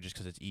food afterward just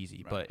because it's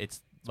easy. But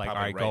it's like, all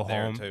right, go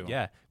home.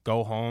 Yeah.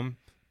 Go home,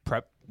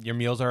 prep. Your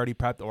meal's already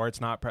prepped or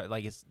it's not prepped.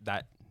 Like it's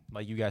that,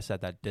 like you guys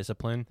said, that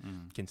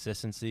discipline,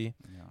 consistency,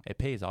 it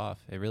pays off.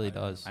 It really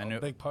does. I know.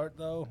 A big part,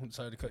 though, I'm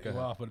sorry to cut you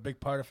off, but a big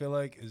part I feel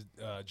like is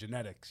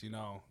genetics, you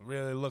know,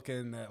 really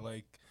looking at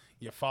like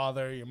your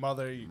father, your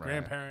mother, your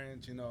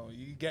grandparents, you know,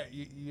 you get,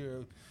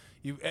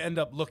 you end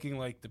up looking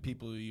like the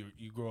people you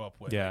grow up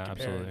with. Yeah, like your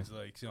absolutely. Parents,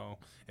 like, you know,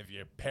 if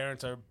your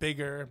parents are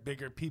bigger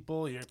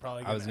people, you're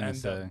probably going to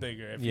end up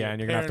bigger. If and you're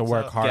going to have to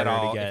work harder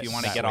to get if you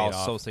want to get all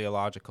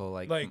sociological,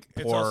 like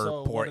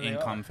poor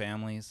income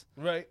families,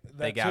 right?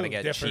 They got to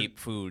get cheap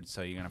food,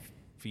 so you're going to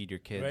feed your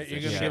kids. Right, you're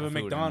going to give a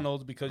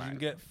McDonald's because you can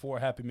get 4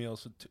 Happy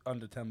Meals for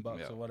under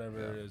 $10 or whatever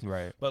it is.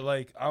 Right. But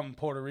like I'm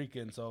Puerto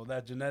Rican, so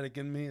that genetic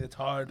in me, it's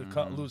hard to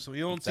cut loose. So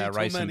you don't see that too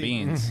rice many. and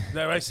beans.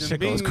 That rice and Shit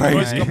beans. goes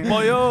crazy. Rice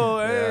pollo,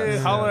 hey,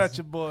 holler at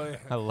your boy.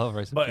 I love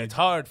rice and But beans. it's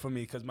hard for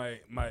me because my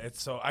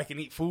it's so I can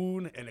eat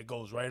food and it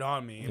goes right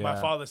on me. And my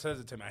father says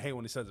it to me. I hate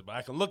when he says it, but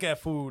I can look at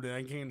food and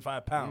I gain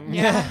 5 pounds.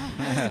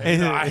 Yeah. You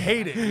know, I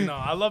hate it. You know,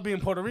 I love being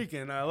Puerto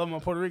Rican. I love my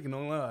Puerto Rican,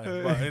 don't lie.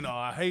 But you know,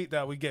 I hate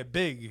that we get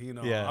big. You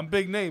know, I'm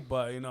Big Nate,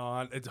 but you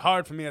know, it's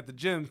hard for me at the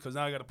gym because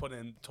now I got to put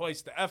in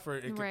twice the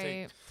effort it could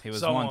take. He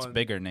was once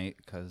bigger Nate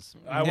because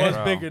I was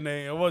bigger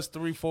Nate. It was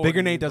 340.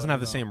 Bigger Nate doesn't have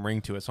the same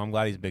ring to it, so I'm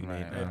glad he's Big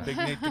Nate. Big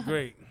Nate the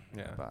Great.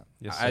 Yeah, but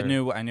yes, I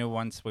knew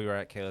once we were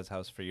at Kayla's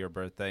house for your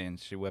birthday and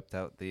she whipped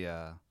out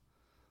the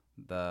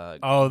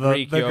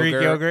Greek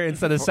yogurt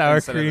instead of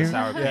sour cream.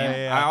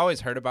 Yeah. I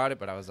always heard about it,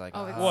 but I was like,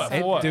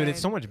 what? Dude, it's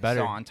so much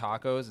better. So on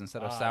tacos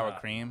instead of sour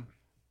cream,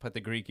 put the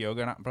Greek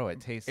yogurt on. Bro, it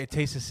tastes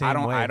the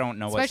same way. I don't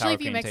know what Especially sour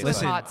if you cream mix tastes with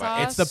like. hot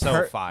sauce. It's the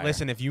so fire.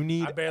 Listen, if you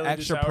need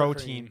extra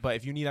protein, cream.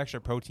 if you need extra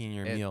protein in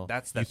your meal,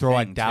 that's the you throw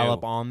a thing, dollop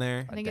too. on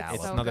there. I think it's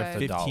It's so another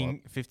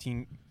good.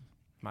 15.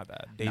 My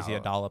bad. Daisy, a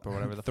dollop or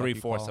whatever the fuck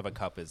 3/4 you of a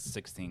cup is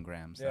 16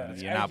 grams. Yeah,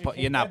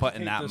 you're not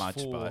putting that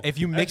much, but if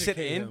you mix it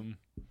Educate in, him.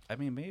 I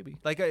mean maybe.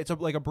 like it's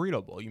like a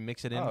burrito bowl. You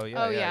mix it in. Oh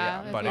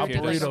yeah. If But you if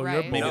you're put, just like,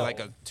 rice. maybe No.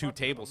 like 2 I'm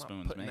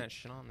tablespoons, putting mate. that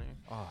shit on there.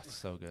 Oh, it's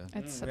so good.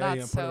 It's Yeah, that's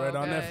you put it so right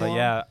on there good. for But him.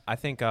 yeah, I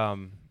think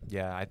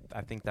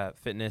I think that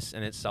fitness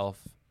in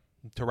itself,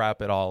 to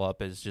wrap it all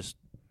up, is just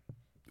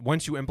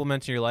once you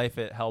implement in your life,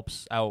 it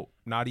helps out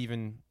not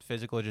even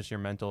physical, just your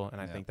mental.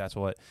 And I think that's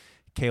what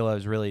Kayla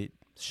has really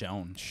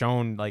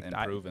shown like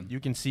Improving. you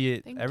can see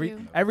it Thank every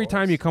you. every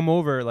time you come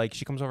over. Like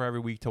she comes over every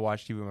week to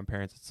watch TV with my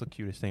parents. It's the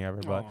cutest thing ever.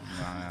 But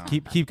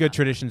keep good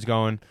traditions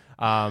going.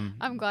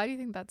 I'm glad you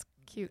think that's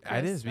cute, Chris,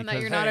 It is, and that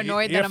because you're not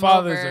annoyed your that I'm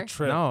father's over. a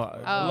trip. No,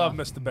 I love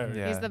Mr. Barry.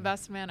 Yeah. He's the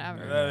best man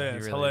ever. That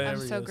is He really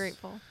hilarious. I'm so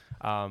grateful.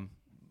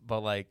 But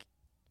like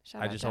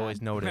Shout I out, just Dad.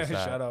 always notice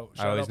that. Shout out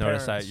notice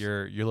parents. that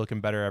you're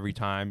looking better every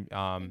time.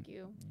 Thank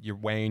you. You're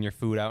weighing your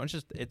food out. It's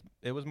just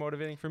it was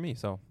motivating for me.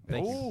 So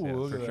thank you. Ooh, Yeah,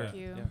 look for at sure. that.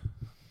 Thank you. Yeah.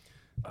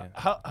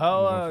 How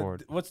Moving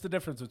forward. what's the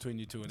difference between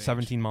you two in age?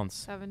 17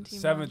 months.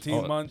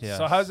 17 months. yeah.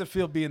 So how does it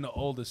feel being the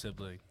older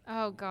sibling?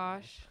 Oh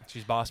gosh.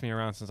 She's bossed me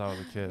around since I was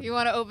a kid. You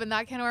want to open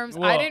that can of worms?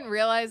 Well- I didn't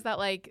realize that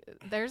like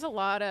there's a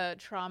lot of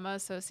trauma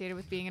associated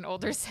with being an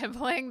older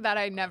sibling that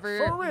I never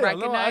For real. No, I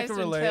recognized can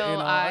relate. until You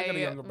know, I got a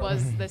I younger brother.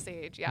 was this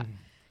age. Yeah.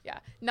 Yeah,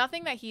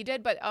 nothing that he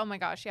did, but oh my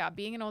gosh, yeah,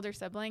 being an older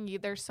sibling,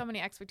 there's so many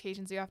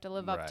expectations you have to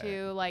live up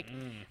to. Like,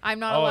 I'm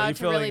not allowed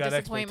to really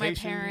disappoint my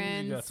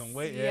parents. You got some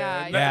weight.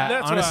 Yeah.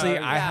 That's honestly,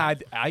 why,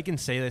 I can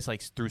say this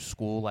like through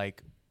school,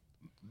 like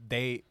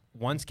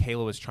once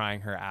Kayla was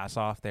trying her ass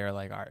off, they were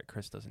like, all right,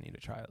 Chris doesn't need to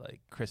try it. Like,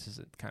 Chris is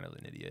kind of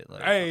an idiot.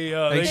 Like,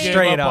 they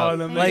straight up.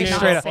 Like,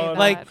 straight up. That.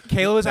 Like,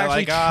 Kayla was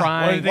actually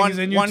trying.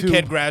 One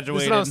kid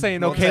graduated. That's what I'm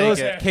saying. No,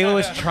 Kayla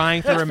was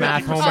trying through her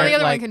math homework. Oh, the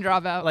other one can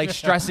drop out. Like,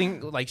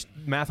 stressing, like,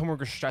 math homework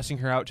was stressing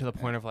her out to the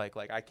point of, like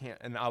I can't.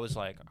 And I was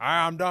like, all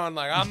right, I'm done.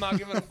 Like, I'm not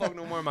giving a fuck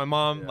no more. My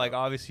mom, like,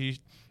 obviously,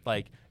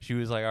 like, she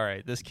was like, all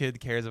right, this kid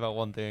cares about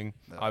one thing.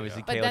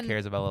 Obviously, Kayla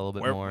cares about a little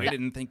bit more. We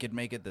didn't think you'd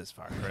make it this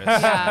far, Chris.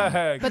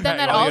 Yeah. But then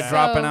that also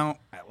dropping out.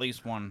 At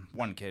least one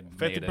kid.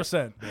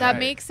 50%. That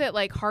makes it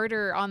like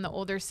harder on the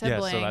older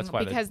sibling, so that's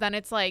why because then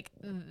it's like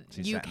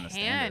you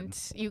setting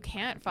the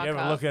can't fuck You ever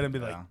up. look at it and be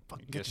like, Yeah. fuck,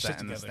 You're get your shit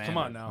setting the together. standard. Come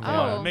on now. Oh. Come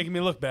on. You're making me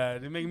look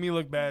bad. You're making me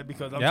look bad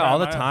because I'm all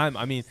the trying time.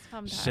 I mean,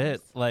 Sometimes.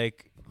 shit.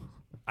 Like,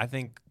 I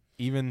think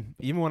even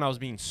when I was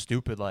being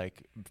stupid,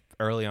 like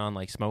early on,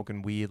 like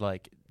smoking weed,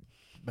 like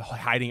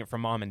hiding it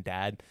from mom and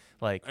dad,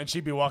 like. And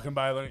she'd be walking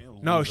by like,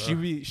 No,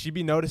 she'd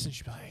be noticing.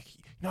 She'd be like,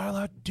 "You're not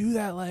allowed to do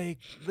that." Like,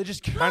 they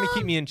just trying to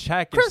keep me in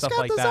check and stuff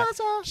like that.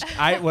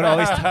 I would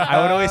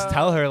always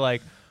tell her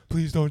like,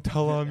 "Please don't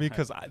tell on me,"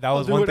 because that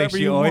was one thing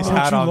she always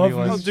had on me.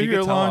 Was she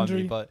could tell on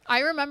me, but I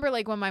remember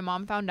like when my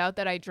mom found out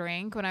that I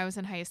drank when I was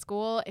in high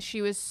school,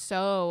 she was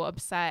so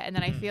upset. And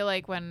then I feel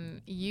like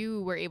when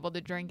you were able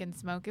to drink and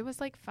smoke, it was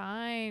like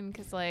fine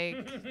because like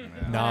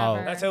no,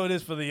 whatever. that's how it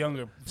is for the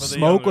younger.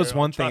 Smoke was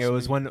one thing. It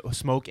was when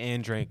smoke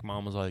and drink.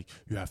 Mom was like,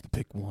 "You have to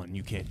pick one.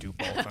 You can't do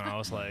both." And I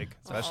was like,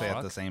 Especially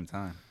at the same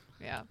time.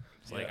 Yeah.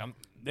 It's like I'm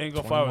They ain't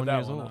go far with that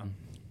years one. old. Huh?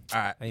 All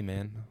right. Hey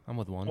man, I'm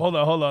with one. Hold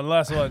on.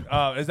 Last one.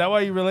 Is that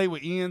why you relate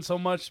with Ian so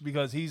much?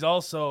 Because he's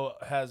also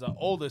has an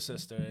older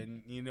sister,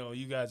 and you know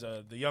you guys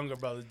are the younger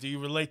brothers. Do you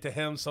relate to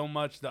him so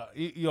much?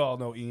 You all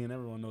know Ian.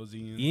 Everyone knows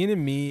Ian. Ian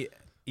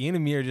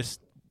and me are just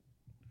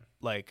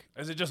like.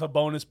 Is it just a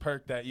bonus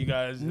perk that you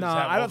guys? No, just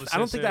have I older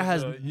don't think that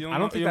has. sisters, I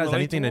don't think that has relate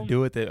anything to them? do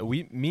with it.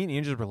 Me and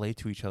Ian just relate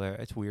to each other.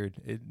 It's weird.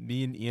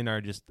 Me and Ian are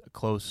just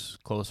close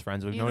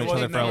friends. We've known It each other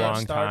wasn't for a never long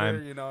starter,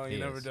 time. You know, you He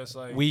never is. just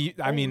like. We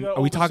got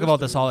we talk older about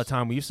this all the sisters.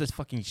 time. We used to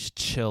fucking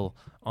chill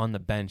on the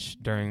bench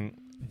during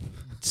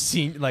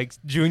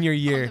junior On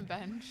year. the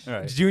bench.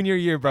 Right. Junior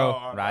year,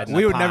 bro. Riding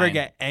We the would never pine.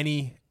 get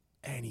any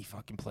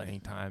fucking playing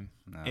time,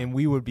 No. and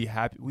we would be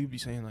happy. We'd be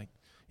saying like,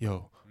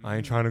 "Yo, I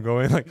ain't trying to go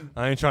in. Like,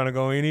 I ain't trying to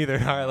go in either.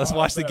 All right, let's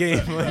watch the game."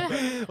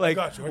 Like,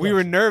 got you, I we got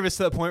were you. nervous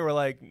to the point where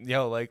like,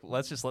 "Yo, like,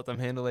 let's just let them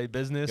handle their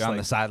business." You're on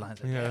Like, the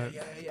sidelines. Like, yeah.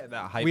 yeah.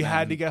 That hype we man,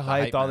 had to get the hyped,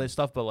 hype all man. this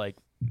stuff, but like,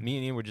 me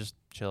and Ian were just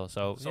chill.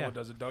 So yeah, Someone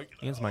does it, don't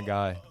you? Ian's my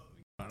guy.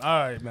 All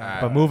right, man.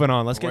 All But right. moving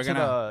on, let's We're get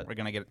to we're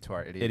gonna get to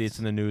our idiots. the idiots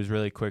in the news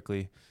really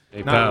quickly.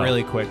 Hey, Not pal,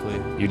 really quickly.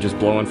 You just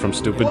blowing from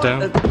stupid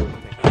town?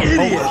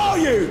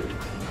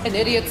 An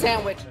idiot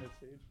sandwich.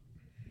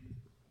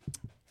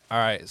 All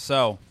right,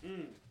 so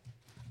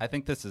I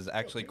think this is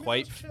actually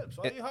quite.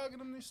 Why it- you hogging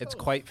them these It's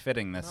toes? quite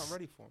fitting Not this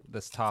ready for 'em.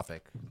 this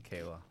topic,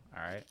 Kayla. All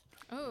right.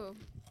 Ooh.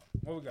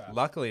 What we got?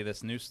 Luckily,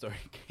 this news story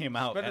came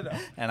out, Spit it and,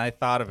 out. and I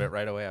thought of it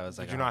right away. I was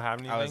like, Did you not have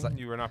anything? I was like,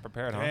 You were not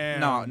prepared, huh? Damn.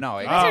 no.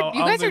 You It, guys I are, don't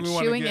you guys are think we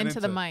wanna chewing get into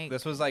the into mic.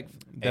 this was like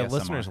The ASMR.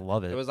 listeners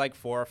love it. It was like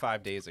 4 or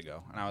 5 days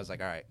ago, and I was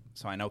like, all right.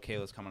 So I know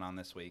Kayla's coming on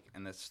this week,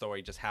 and this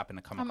story just happened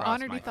to come I'm across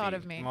honored my you thought feed.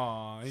 of me.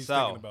 Aw, he's So-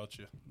 thinking about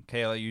you.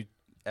 Kayla,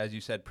 as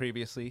you said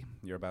previously,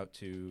 you're about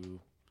to,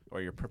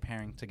 or you're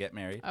preparing to get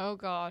married Oh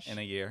gosh. in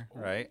a year,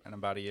 right? In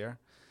about a year.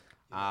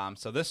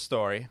 So this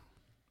story,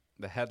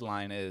 the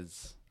headline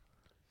is,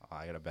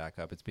 I gotta back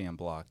up. It's being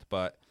blocked,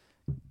 but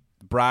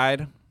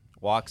bride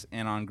walks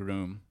in on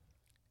groom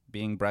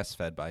being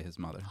breastfed by his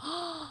mother.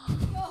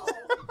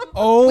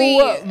 Oh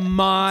Wait,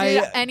 my!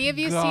 Did any of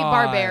you see God.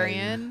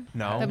 Barbarian?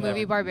 No. The movie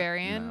Never.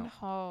 Barbarian? No.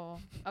 Oh.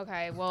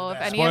 Okay. Well, if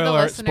Spoiler any of the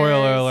alert, listeners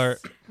spoiler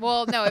alert.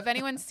 Well, no, if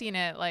anyone's seen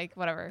it, like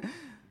whatever.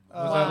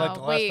 Was that like the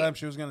last wait. time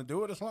she was gonna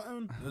do it or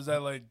something? Is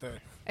that like the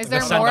Is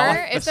there send more? off.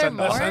 Is there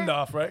more? send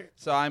off, right?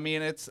 So I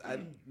mean, it's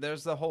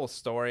there's the whole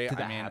story. Did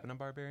I that mean, happen in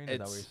Barbarian? Is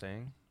that what you're it's-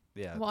 saying?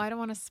 yeah. Well, I don't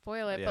want to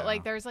spoil it, Yeah. but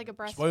like there's like a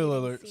breast. Spoiler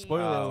alert,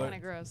 spoiler alert. Kind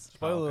of gross.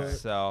 Spoiler alert.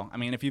 So I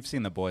mean, if you've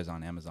seen The Boys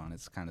on Amazon,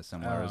 it's kind of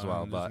similar as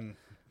well. But listen.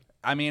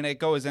 I mean, it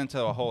goes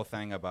into a whole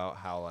thing about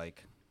how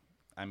like,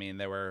 I mean,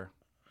 they were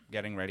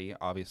getting ready.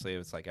 Obviously, it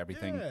was like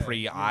everything Yeah,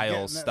 pre-aisle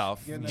getting that-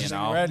 stuff, getting you that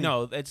know. ready.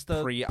 No, it's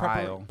the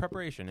Pre-aisle.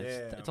 preparation.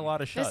 It's Yeah. a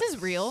lot of shots. This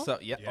is real. So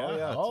yeah, Yeah. oh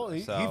yeah. Oh,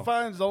 he so,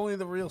 finds only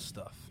the real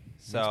stuff.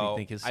 Makes me so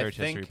think his I search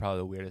history think probably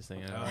the weirdest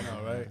thing. Ever. I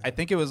know, right? I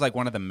think it was like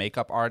one of the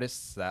makeup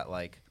artists that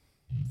like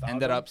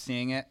ended them? up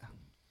seeing it,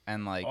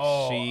 and like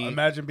Oh, she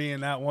imagine being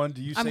that one.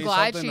 Do you I'm say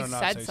glad something she or not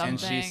said say something.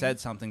 and she said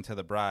something to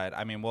the bride.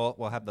 I mean, we'll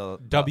have the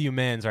W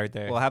man's right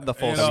there. We'll have the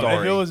full You know, story.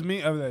 If it was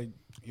me, I'd be like,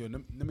 yo,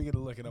 let me get a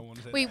look at that one.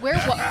 Wait, where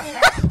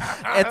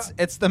was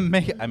it's the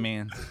make. I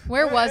mean,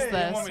 where was Hey, you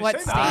this? want me to What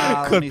say state?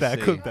 that? let me see.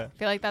 that. I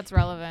feel like that's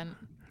relevant.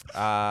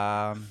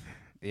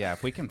 Yeah,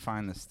 if we can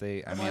find the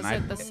state. I mean, Was I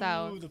it the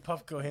South? Ooh, the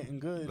Puffco hitting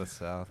good. the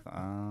South.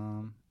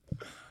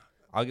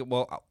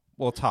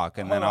 We'll talk,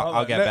 and then Hold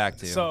I'll on. get back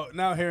to you. So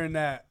now hearing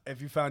that,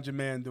 if you found your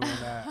man doing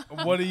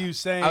that, what are you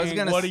saying?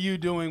 What are you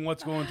doing?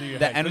 What's going through your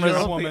head? end 'Cause you're a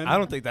result- woman. I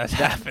don't think that's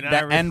happening.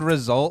 The end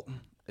result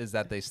is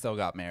that they still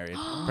got married.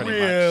 Pretty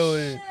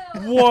Really?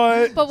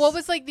 What? But what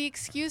was like the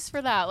excuse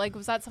for that? Like,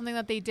 was that something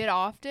that they did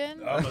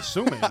often? I'm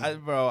assuming. much.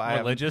 Bro, I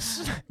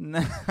Religious.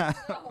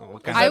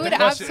 I would Is that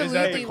the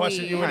absolutely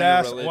question you leave. would What kind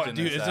of ask? What,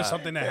 religion is is this that?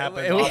 something that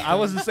happens? I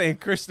wasn't saying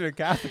Christian or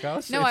Catholic. I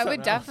was No, saying I would something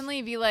else.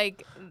 definitely be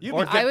like, You'd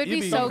I would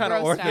you'd be so some kind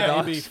of grossed Orthodox. Yeah,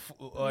 out. you'd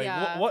be like,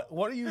 Yeah.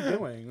 what are you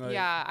doing? Like,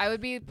 Yeah, I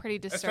would be pretty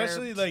disturbed.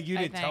 especially like you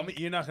I didn't tell me.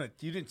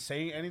 think. You didn't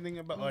say anything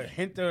about like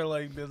hint or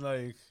like been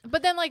like.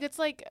 But then, like, it's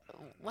like,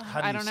 How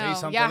do I you don't say know.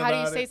 something Yeah, how do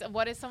you about say? it?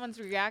 What is someone's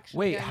reaction?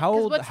 Wait, again? how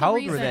 'Cause old- what's how the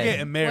old were reason? they?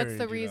 Getting married, What's the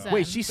you know. reason?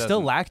 Wait, she's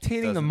still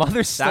lactating. The doesn't-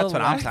 mother's still That's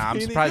what I'm saying. I'm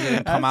lactating? surprised it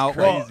didn't come That's out.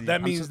 crazy. Well,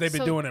 that means they've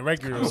been So- doing it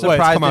regularly. What,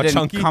 Surprised come out it didn't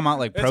chunky? come out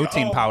like It's-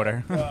 protein oh,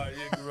 powder. God,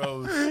 you're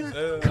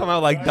gross. Come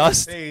out like Right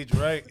dust. Stage,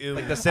 right? Ew.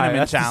 Like the cinnamon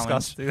That's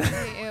challenge. disgusting.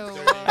 Ew.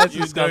 That's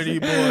You disgusting. dirty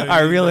boy. All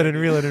right, reel it in,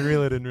 reel it in,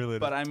 reel it in, reel it in.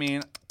 But I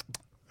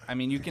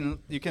mean, you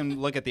can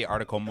look at the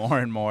article more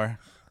and more.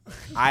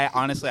 I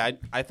honestly,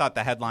 I thought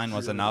the headline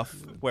was enough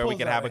where we Pulls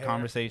could out have a a hair.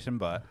 conversation,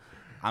 but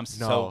I'm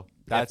no, so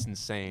that's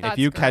insane. That's if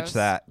you catch gross.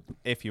 that,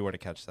 if you were to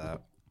catch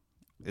that,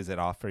 is it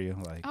off for you?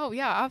 Like, Oh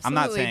yeah, I'm absolutely.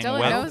 not saying Dylan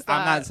with, knows that.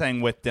 I'm not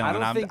saying with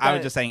Dylan. I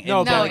was just saying no,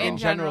 in but No, like general. in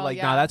general, like,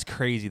 yeah. nah, that's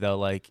crazy though.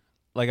 Like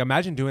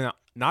imagine doing that.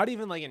 Not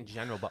even like in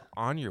general, but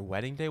on your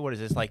wedding day. What is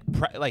this like?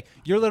 Like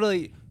you're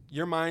literally,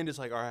 your mind is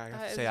like, all right, I have to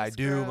That say is I just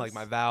do, gross. like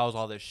my vows,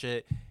 all this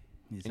shit.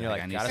 He's And you're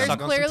like, I need gotta There's suck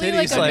some- on some clearly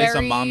titties, like a like- very,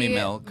 some mommy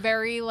milk.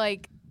 very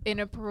like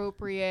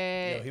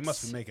inappropriate. Yo, he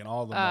must be making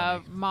all the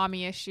money.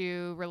 mommy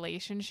issue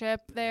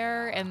relationship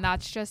there, and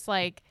that's just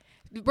like,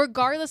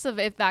 regardless of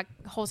if that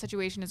whole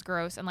situation is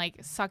gross and like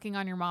sucking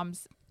on your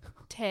mom's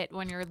tit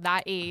when you're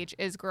that age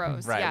is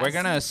gross. Right, yes. we're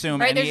gonna assume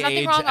Right, any there's nothing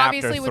age wrong, after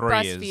obviously, with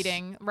 3 is-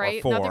 breastfeeding, or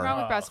right? 4. Nothing wrong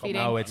with Oh, come breastfeeding.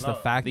 No, it's the No.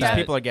 fact These that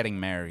people are getting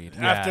married.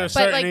 Yeah. After a But,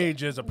 certain like,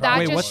 age is a that problem.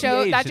 Wait, just what's the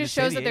shows age? that Did just it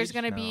say shows the that there's age?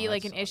 going to No, be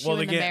like an that's- issue well, in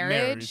they the get marriage.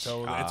 married,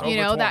 so it's Oh. over You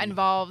know, 20. that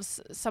involves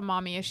some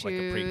mommy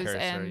issues, precursor,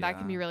 and that yeah.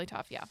 can be really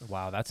tough. Yeah.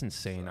 wow, that's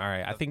insane. All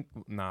right, I think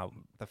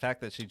The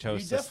fact that she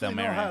chose You to still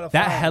definitely know how marry. to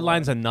that find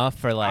headline's one. enough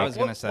for I like. was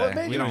gonna say, What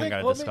made we you don't think-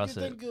 gotta what discuss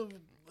made you it.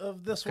 think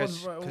of this one?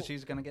 Because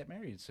she's gonna get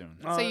married soon.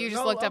 So you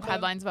just no, looked up okay.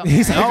 headlines about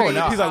He's marriage. like,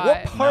 No, he's like,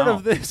 what God. part No.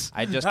 of this?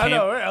 I just I came.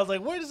 know, right? I was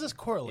like, where does this You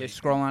correlate?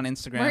 scroll on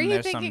Instagram. Were you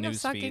there's thinking some of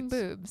news sucking feeds.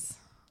 boobs?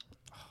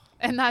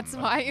 And that's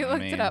why you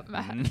looked it up,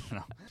 Matt.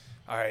 No.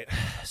 All right,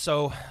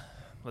 so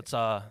let's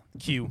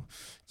cue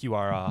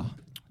our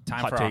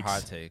Time hot for takes. our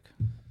hot take.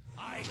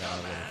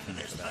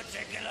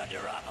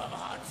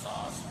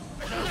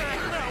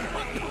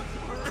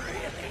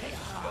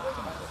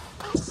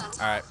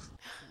 All right.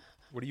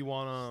 What do you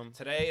want?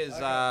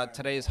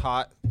 Today's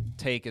hot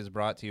take is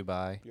brought to you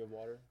by You have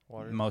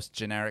water. most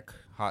generic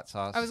hot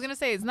sauce I was gonna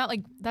say, isn't that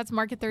like that's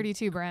Market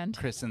 32 brand?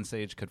 Chris and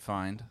Sage could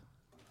find.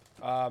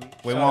 We Shout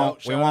won't. out,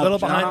 We shout won't. out. Little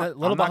behind no, the-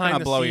 little I'm not behind gonna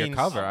the blow your scenes.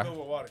 cover. I'm good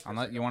with water, I'm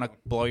not. Chris. You want to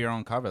blow your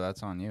own cover?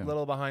 That's on you. A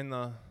little behind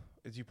the.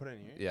 Did you put it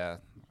in here? Yeah.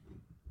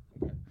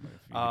 If you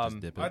could Um,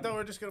 just dip I it. thought we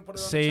were just gonna put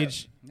it on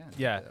Sage. Yeah.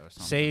 Yeah, or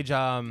something. Sage.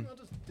 I'll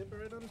just dip it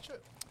right on the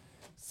chip.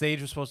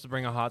 Sage was supposed to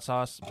bring a hot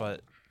sauce,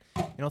 but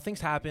you know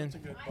things happen. It's a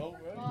good boat,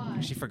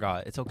 right? She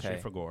forgot. It's okay.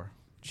 Shit for gore.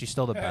 She's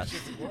still the best.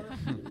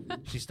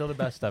 She's still the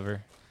best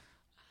ever.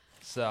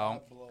 So,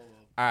 all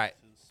right,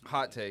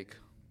 hot take.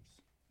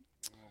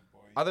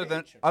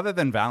 Other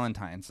than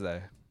Valentine's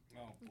Day,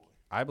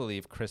 I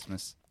believe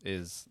Christmas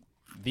is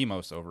the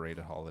most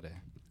overrated holiday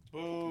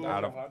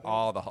out of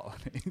all the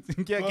holidays.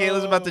 Yeah,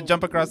 Kayla's about to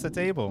jump across the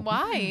table.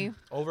 Why?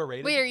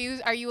 Overrated.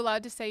 Wait, are you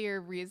allowed to say your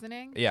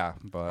reasoning? Yeah,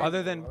 but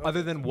Other than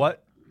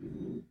what?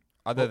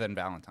 other than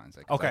Valentine's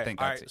Day. 'cause I Okay.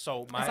 think All that's right. it.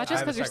 So my. Is that I just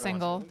have a because you're second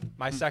one. single?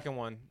 My second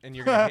one, and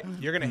you're gonna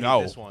hate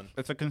No, this one.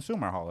 it's a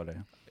consumer holiday.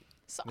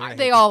 So, You're gonna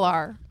they hate all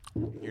are.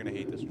 You're gonna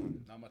hate this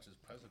one. Not much is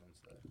President's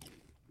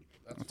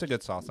Day. It's a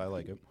good sauce. I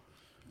like it.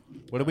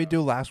 What did we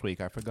do last week?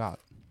 I forgot.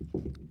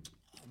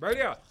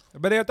 Birria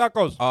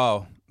tacos.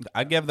 Oh,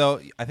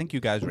 I think you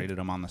guys rated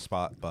them on the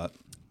spot, but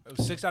It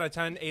was 6 out of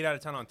 10, 8 out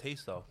of 10 on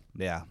taste though.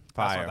 yeah,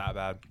 That's fire. not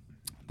that bad.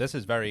 This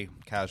is very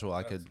casual.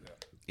 I could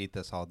eat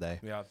this all day.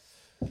 Yeah,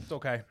 it's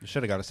okay. You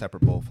should have got a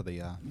separate bowl for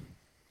the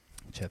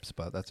chips,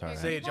 but that's all right.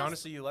 Sage,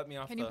 honestly, you let me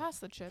off. Can you pass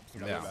the chips?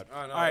 Yeah.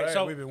 I know, All right,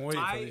 so we've been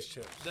waiting for these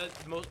chips. The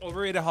most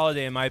overrated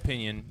holiday, in my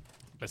opinion,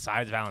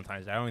 besides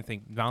Valentine's Day, I don't even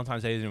think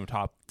Valentine's Day is in the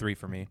top 3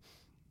 for me.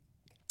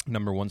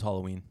 Number 1's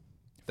Halloween.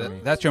 For me.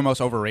 That's your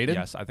most overrated?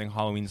 Yes, I think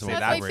Halloween's the See,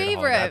 most That's my overrated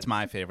favorite. holiday. That's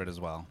my favorite as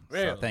well. So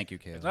Really? thank you,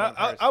 kids.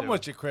 I'm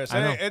with you, Chris.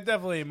 I know. It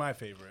definitely ain't my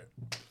favorite.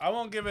 I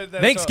won't give it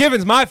that.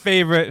 Thanksgiving's my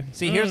favorite.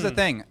 See, here's the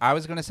thing. I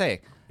was gonna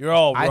say, You're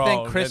all I think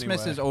wrong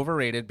Christmas anyway. is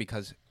overrated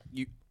because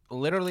you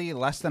literally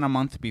less than a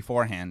month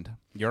beforehand,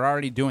 you're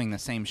already doing the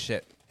same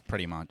shit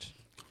pretty much.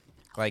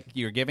 Like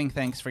you're giving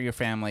thanks for your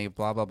family,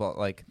 blah blah blah.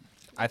 Like,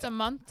 It's a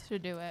month to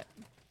do it.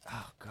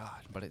 oh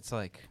god, but it's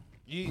like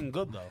You eating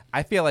good though.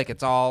 I feel like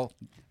it's all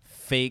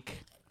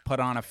fake, put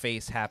on a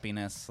face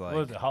happiness. Like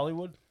What is it,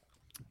 Hollywood?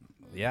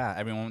 Yeah,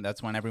 everyone.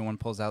 That's when everyone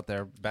pulls out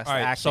their best All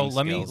right, acting so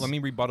let skills. me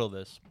rebuttal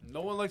this.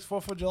 No one likes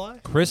 4th of July.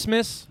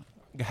 Christmas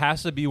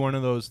has to be one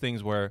of those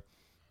things where,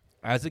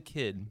 as a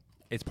kid,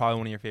 it's probably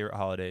one of your favorite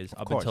holidays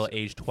up course. until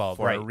age 12,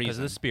 For a right? Because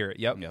of reason. the spirit.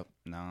 Yep. Yep.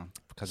 No,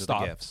 because of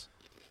Stop. the gifts.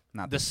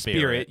 Not The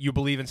spirit. You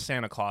believe in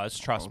Santa Claus.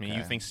 Trust me. You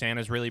Okay. think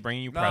Santa's really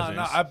bringing you No,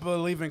 presents. I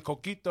believe in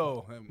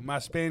coquito. My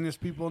Spanish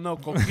people know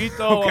coquito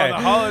Okay.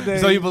 on the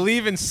holidays. So you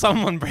believe in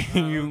someone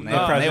bringing you They, the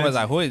No, presents. they was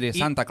like, who is this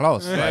Santa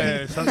Claus? Like,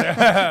 Yeah,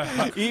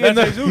 something- Eating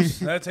That's the- Jesus.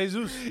 That's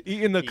Jesus.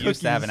 eating the he cookies.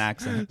 used to have an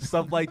accent.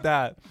 Stuff like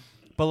that.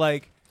 But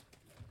like,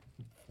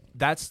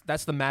 that's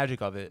the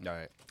magic of it. All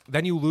right.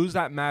 Then you lose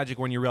that magic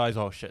when you realize,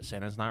 oh shit,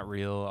 Santa's not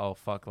real. Oh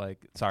fuck, like,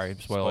 sorry,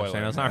 spoiler. Spoiler.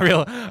 Santa's not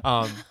real.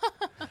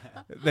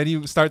 Then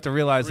you start to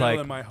realize, Real like,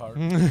 in my heart.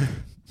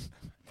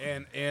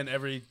 and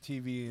every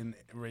TV and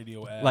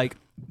radio ad. like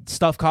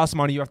stuff costs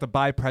money. You have to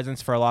buy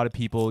presents for a lot of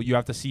people. You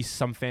have to see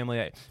some family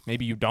that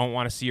maybe you don't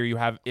want to see or you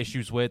have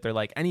issues with or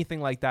like anything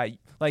like that.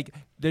 Like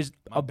there's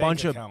my a bank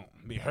bunch of account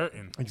be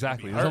hurting.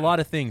 exactly. Be There's a hurting. lot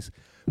of things.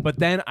 But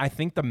then I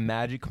think the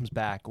magic comes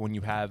back when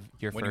you have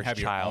your When you first have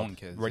your child. own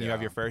kids, when you have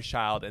yeah. your first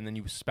child and then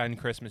you spend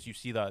Christmas, you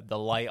see the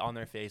light on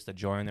their face, the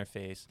joy on their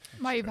face.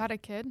 Why, you've had a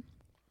kid?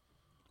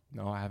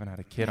 No, I haven't had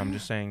a kid. I'm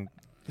just saying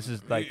this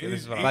is like He-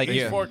 this is what he- I'm Like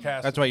he's you.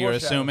 forecasting. That's what you're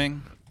Foreshadowing.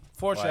 assuming.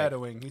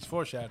 Foreshadowing. He's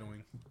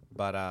foreshadowing.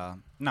 But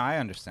no, I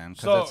understand.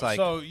 So, Because it's like,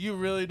 so you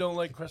really don't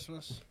like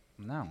Christmas?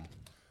 no.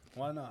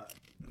 Why not?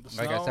 The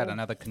Like I said, snow,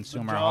 another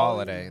consumer jolly.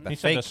 holiday. The He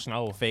said the fake,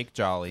 snow. fake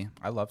jolly.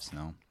 I love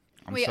snow.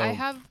 Wait, I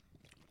have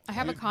a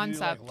Do you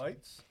concept. like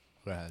lights?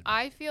 Go ahead.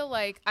 I feel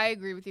like I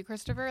agree with you,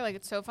 Christopher. Like,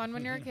 it's so fun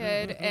when you're a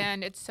kid,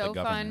 and it's so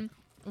The fun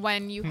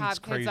when you have It's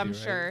kids, crazy, I'm right?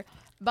 sure.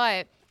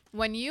 But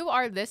when you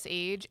are this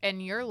age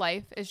and your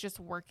life is just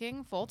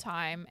working full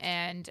time,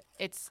 and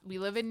we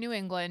live in New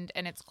England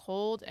and it's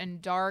cold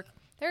and dark,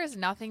 there is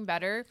nothing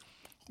better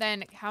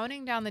than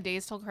counting down the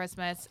days till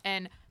Christmas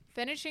and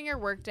finishing your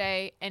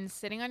workday and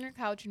sitting on your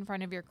couch in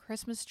front of your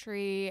Christmas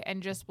tree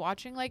and just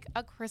watching like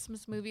a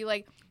Christmas movie.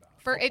 Like,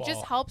 it just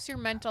Football. helps your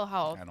mental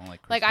health. I don't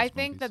like Like, Christmas I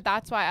think movies.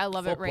 that's why I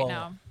love it right Football.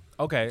 now.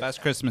 Okay.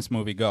 Best Christmas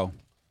movie, go.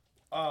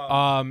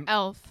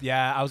 Elf.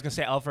 Yeah, I was gonna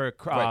say Elf or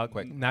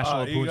Quick.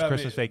 National You Lampoon's got me.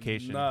 Christmas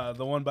Vacation. Nah,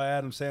 the one by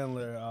Adam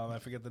Sandler. I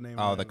forget the name.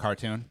 Oh, of the it.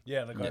 cartoon?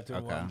 Yeah, the cartoon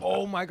okay. one.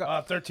 Oh my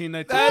god. 13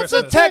 Nights of That's a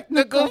Christmas.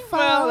 technical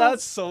foul.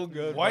 That's so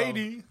good. bro.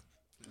 Whitey.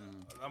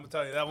 I'm gonna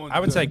tell you that one. I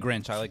would say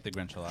Grinch. I like the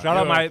Grinch a lot. Shout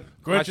out Yeah, my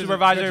Grinch is-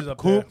 supervisor, Grinch is up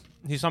Coop.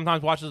 He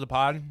sometimes watches the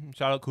pod.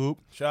 Shout out Coop.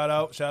 Shout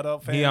out,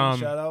 fans. He,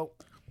 shout out.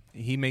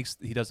 He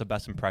does the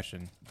best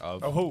impression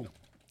Of Oh, who?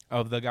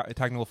 of the guy,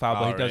 technical foul,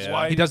 but Oh, he does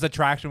yeah. he does the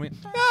traction.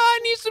 I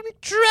need some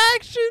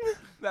traction.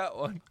 That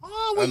one.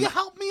 Oh, will you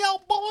help me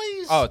out,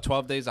 boys? Oh,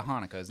 12 Days of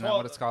Hanukkah. Isn't that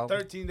what it's called?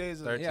 13 days.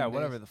 Of, 13 Yeah, days.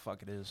 whatever the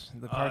fuck it is.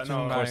 The no, cartoon. of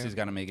Of by course, he's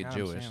got to make it Adam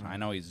Jewish. Sandler. I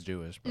know he's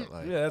Jewish, but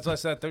like, Yeah, that's why I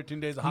said 13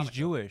 days of He's Hanukkah.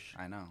 Jewish.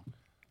 I know.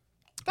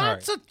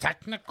 That's a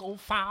technical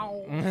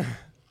foul.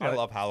 I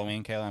love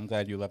Halloween, Kayla. I'm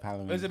glad you love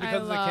Halloween. Is it I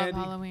because of the love candy?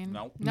 Halloween.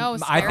 Nope. No,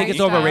 I think it's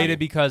scary stuff. overrated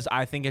because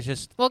I think it's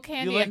just Well,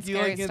 candy and you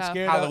scary like getting stuff.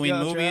 scared? Halloween Yeah,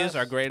 that's movies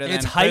right. are greater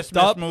It's than hyped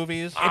Christmas up.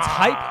 movies. it's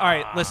hype. All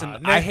right,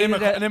 listen. I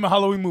hated it. Name a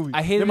Halloween movie.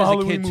 I hated name it a as a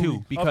Halloween kid, too,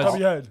 movie. because- Off the top of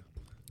your head.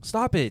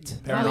 Stop it.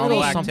 Paranormal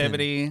Halloween.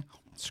 Activity,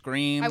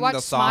 Scream, I watched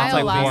the Smile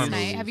songs. like horror last night.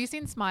 movies. Have you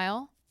seen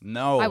Smile?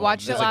 No. I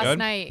watched it Is last good?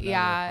 night.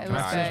 Yeah, it Can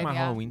was I good. finish my yeah.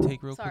 Halloween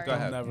take real Sorry. quick? Go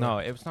ahead. Never. No,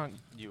 it's not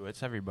you.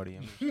 It's everybody.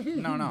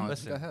 No.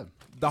 Listen. Go ahead.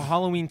 The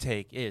Halloween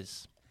take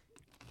is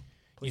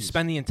you Please.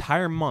 spend the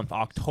entire month,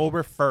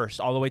 October 1st,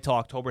 all the way till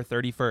October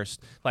 31st,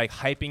 like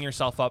hyping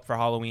yourself up for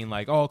Halloween,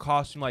 like, oh,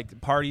 costume,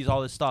 like parties,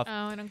 all this stuff. Oh,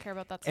 I don't care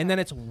about that. And then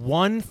it's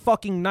one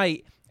fucking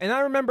night. And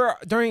I remember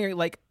during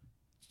like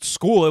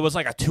school, it was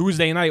like a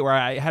Tuesday night where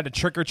I had to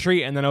trick or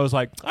treat. And then I was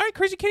like, all right,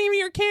 Chris, you can't even eat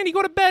your candy.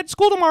 Go to bed.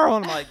 School tomorrow.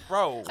 And I'm like,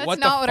 bro, That's what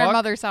not the what fuck? our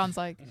mother sounds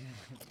like.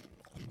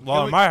 Well, Can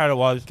in we- my head it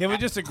was. Can we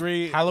just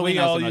agree? Halloween we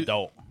as all an u-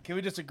 adult. Can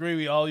we just agree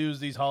we all use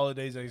these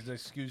holidays as an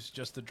excuse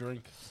just to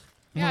drink?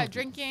 Yeah,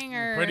 drinking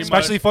or Pretty much.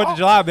 Especially 4th of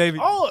July, baby.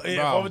 Oh,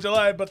 yeah, Bro. 4th of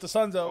July, but the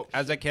sun's out.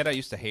 As a kid, I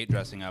used to hate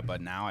dressing up,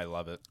 but now I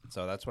love it.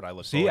 So that's what I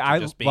look See, forward to, I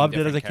just being loved it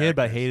as a different kid,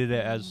 but characters. hated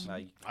it as.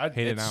 Like, I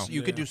Hate it now.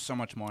 you could do so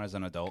much more as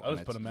an adult. I'll and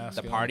just put a it's- mask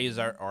The on.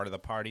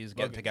 parties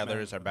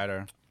get-togethers are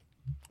better.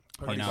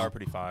 Parties know. are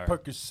pretty fire.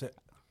 Percocet.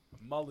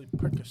 Molly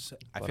Percocet.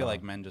 I feel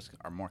like men just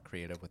are more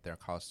creative with their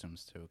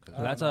costumes too. 'Cause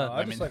That's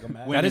I a- just like a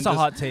mask. That is a just-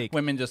 hot take.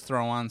 Women just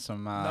throw on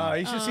some. No,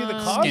 you should see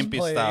the Skimpy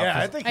cosplay. stuff. Yeah,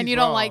 I think and he's you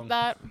don't wrong. like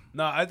that?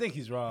 No, I think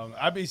he's wrong.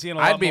 I'd be seeing a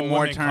lot I'd be more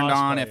women turned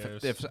on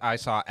cosplayers. if I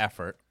saw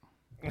effort.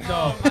 No,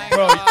 Oh my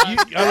bro, God.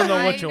 I don't know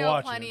what I you're know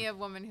watching. plenty of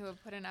women who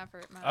have put in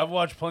effort. Man. I've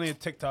watched plenty of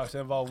TikToks that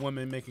involve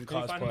women making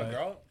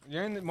cosplay.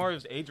 You're in more of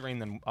his age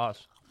range than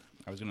us.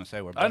 I was gonna say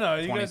we're. I know,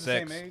 both you guys the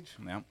 26. same age.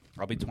 Yeah,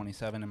 I'll be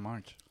 27 in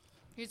March.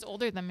 He's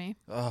older than me.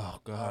 Oh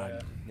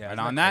God. Yeah, And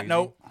on that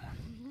note,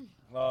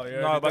 Oh,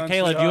 yeah. No, but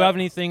Kayla, do you have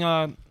anything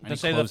to Any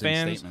say to the closing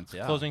fans? statements,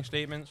 yeah. Closing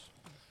statements.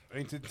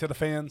 to the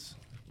fans?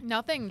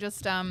 Nothing.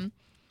 Just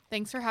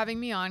Thanks for having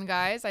me on,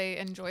 guys. I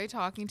enjoy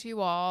talking to you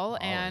all.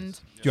 Always. And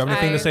Do you have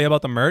anything to say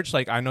about the merch?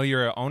 Like, I know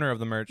you're an owner of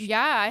the merch. yeah,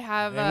 I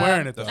have. They're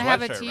wearing it, though. I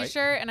have a Sweatshirt,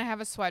 T-shirt and I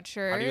have a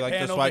sweatshirt. How do you like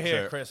Pan the over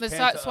here, sweatshirt? Chris. The Pan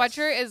to us.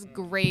 sweatshirt is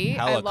great.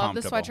 I Hella love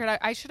the comfortable. sweatshirt.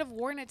 I should have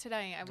worn it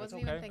today. I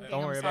wasn't even okay. thinking.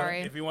 Don't worry I'm about it.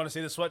 sorry. If you want to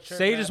see the sweatshirt,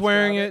 Sage is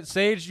wearing it.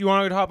 Sage, you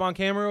want to hop on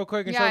camera real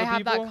quick and Yeah, show I the have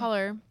people? that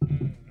color.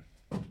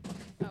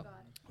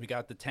 We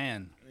got the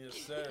tan, Yes,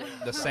 sir.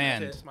 the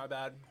sand, My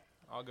bad.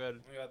 All good.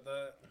 We got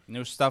that.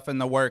 new stuff in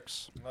the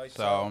works. Lights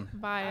So out.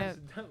 Buy it.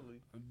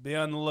 Be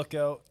on the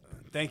lookout.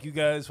 Thank you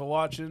guys for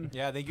watching.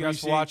 Yeah, thank you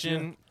guys for Appreciate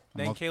watching.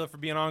 Thank Okay. Kayla for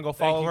being on. Go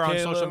follow you, her on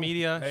Kayla. social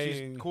media.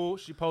 Hey. She's cool.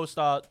 She posts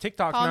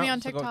TikToks Follow now. me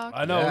on so go- TikTok.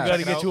 I know Yeah. we got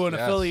to Check it get you out. an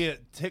Yes.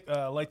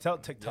 affiliate Lights Out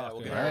Yeah, TikTok.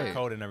 we'll get Right. her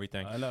code and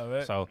everything. I know,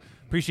 right? So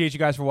appreciate you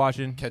guys for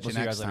watching. Catch We'll you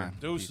see next guys later. time.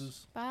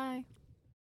 Deuces. Bye.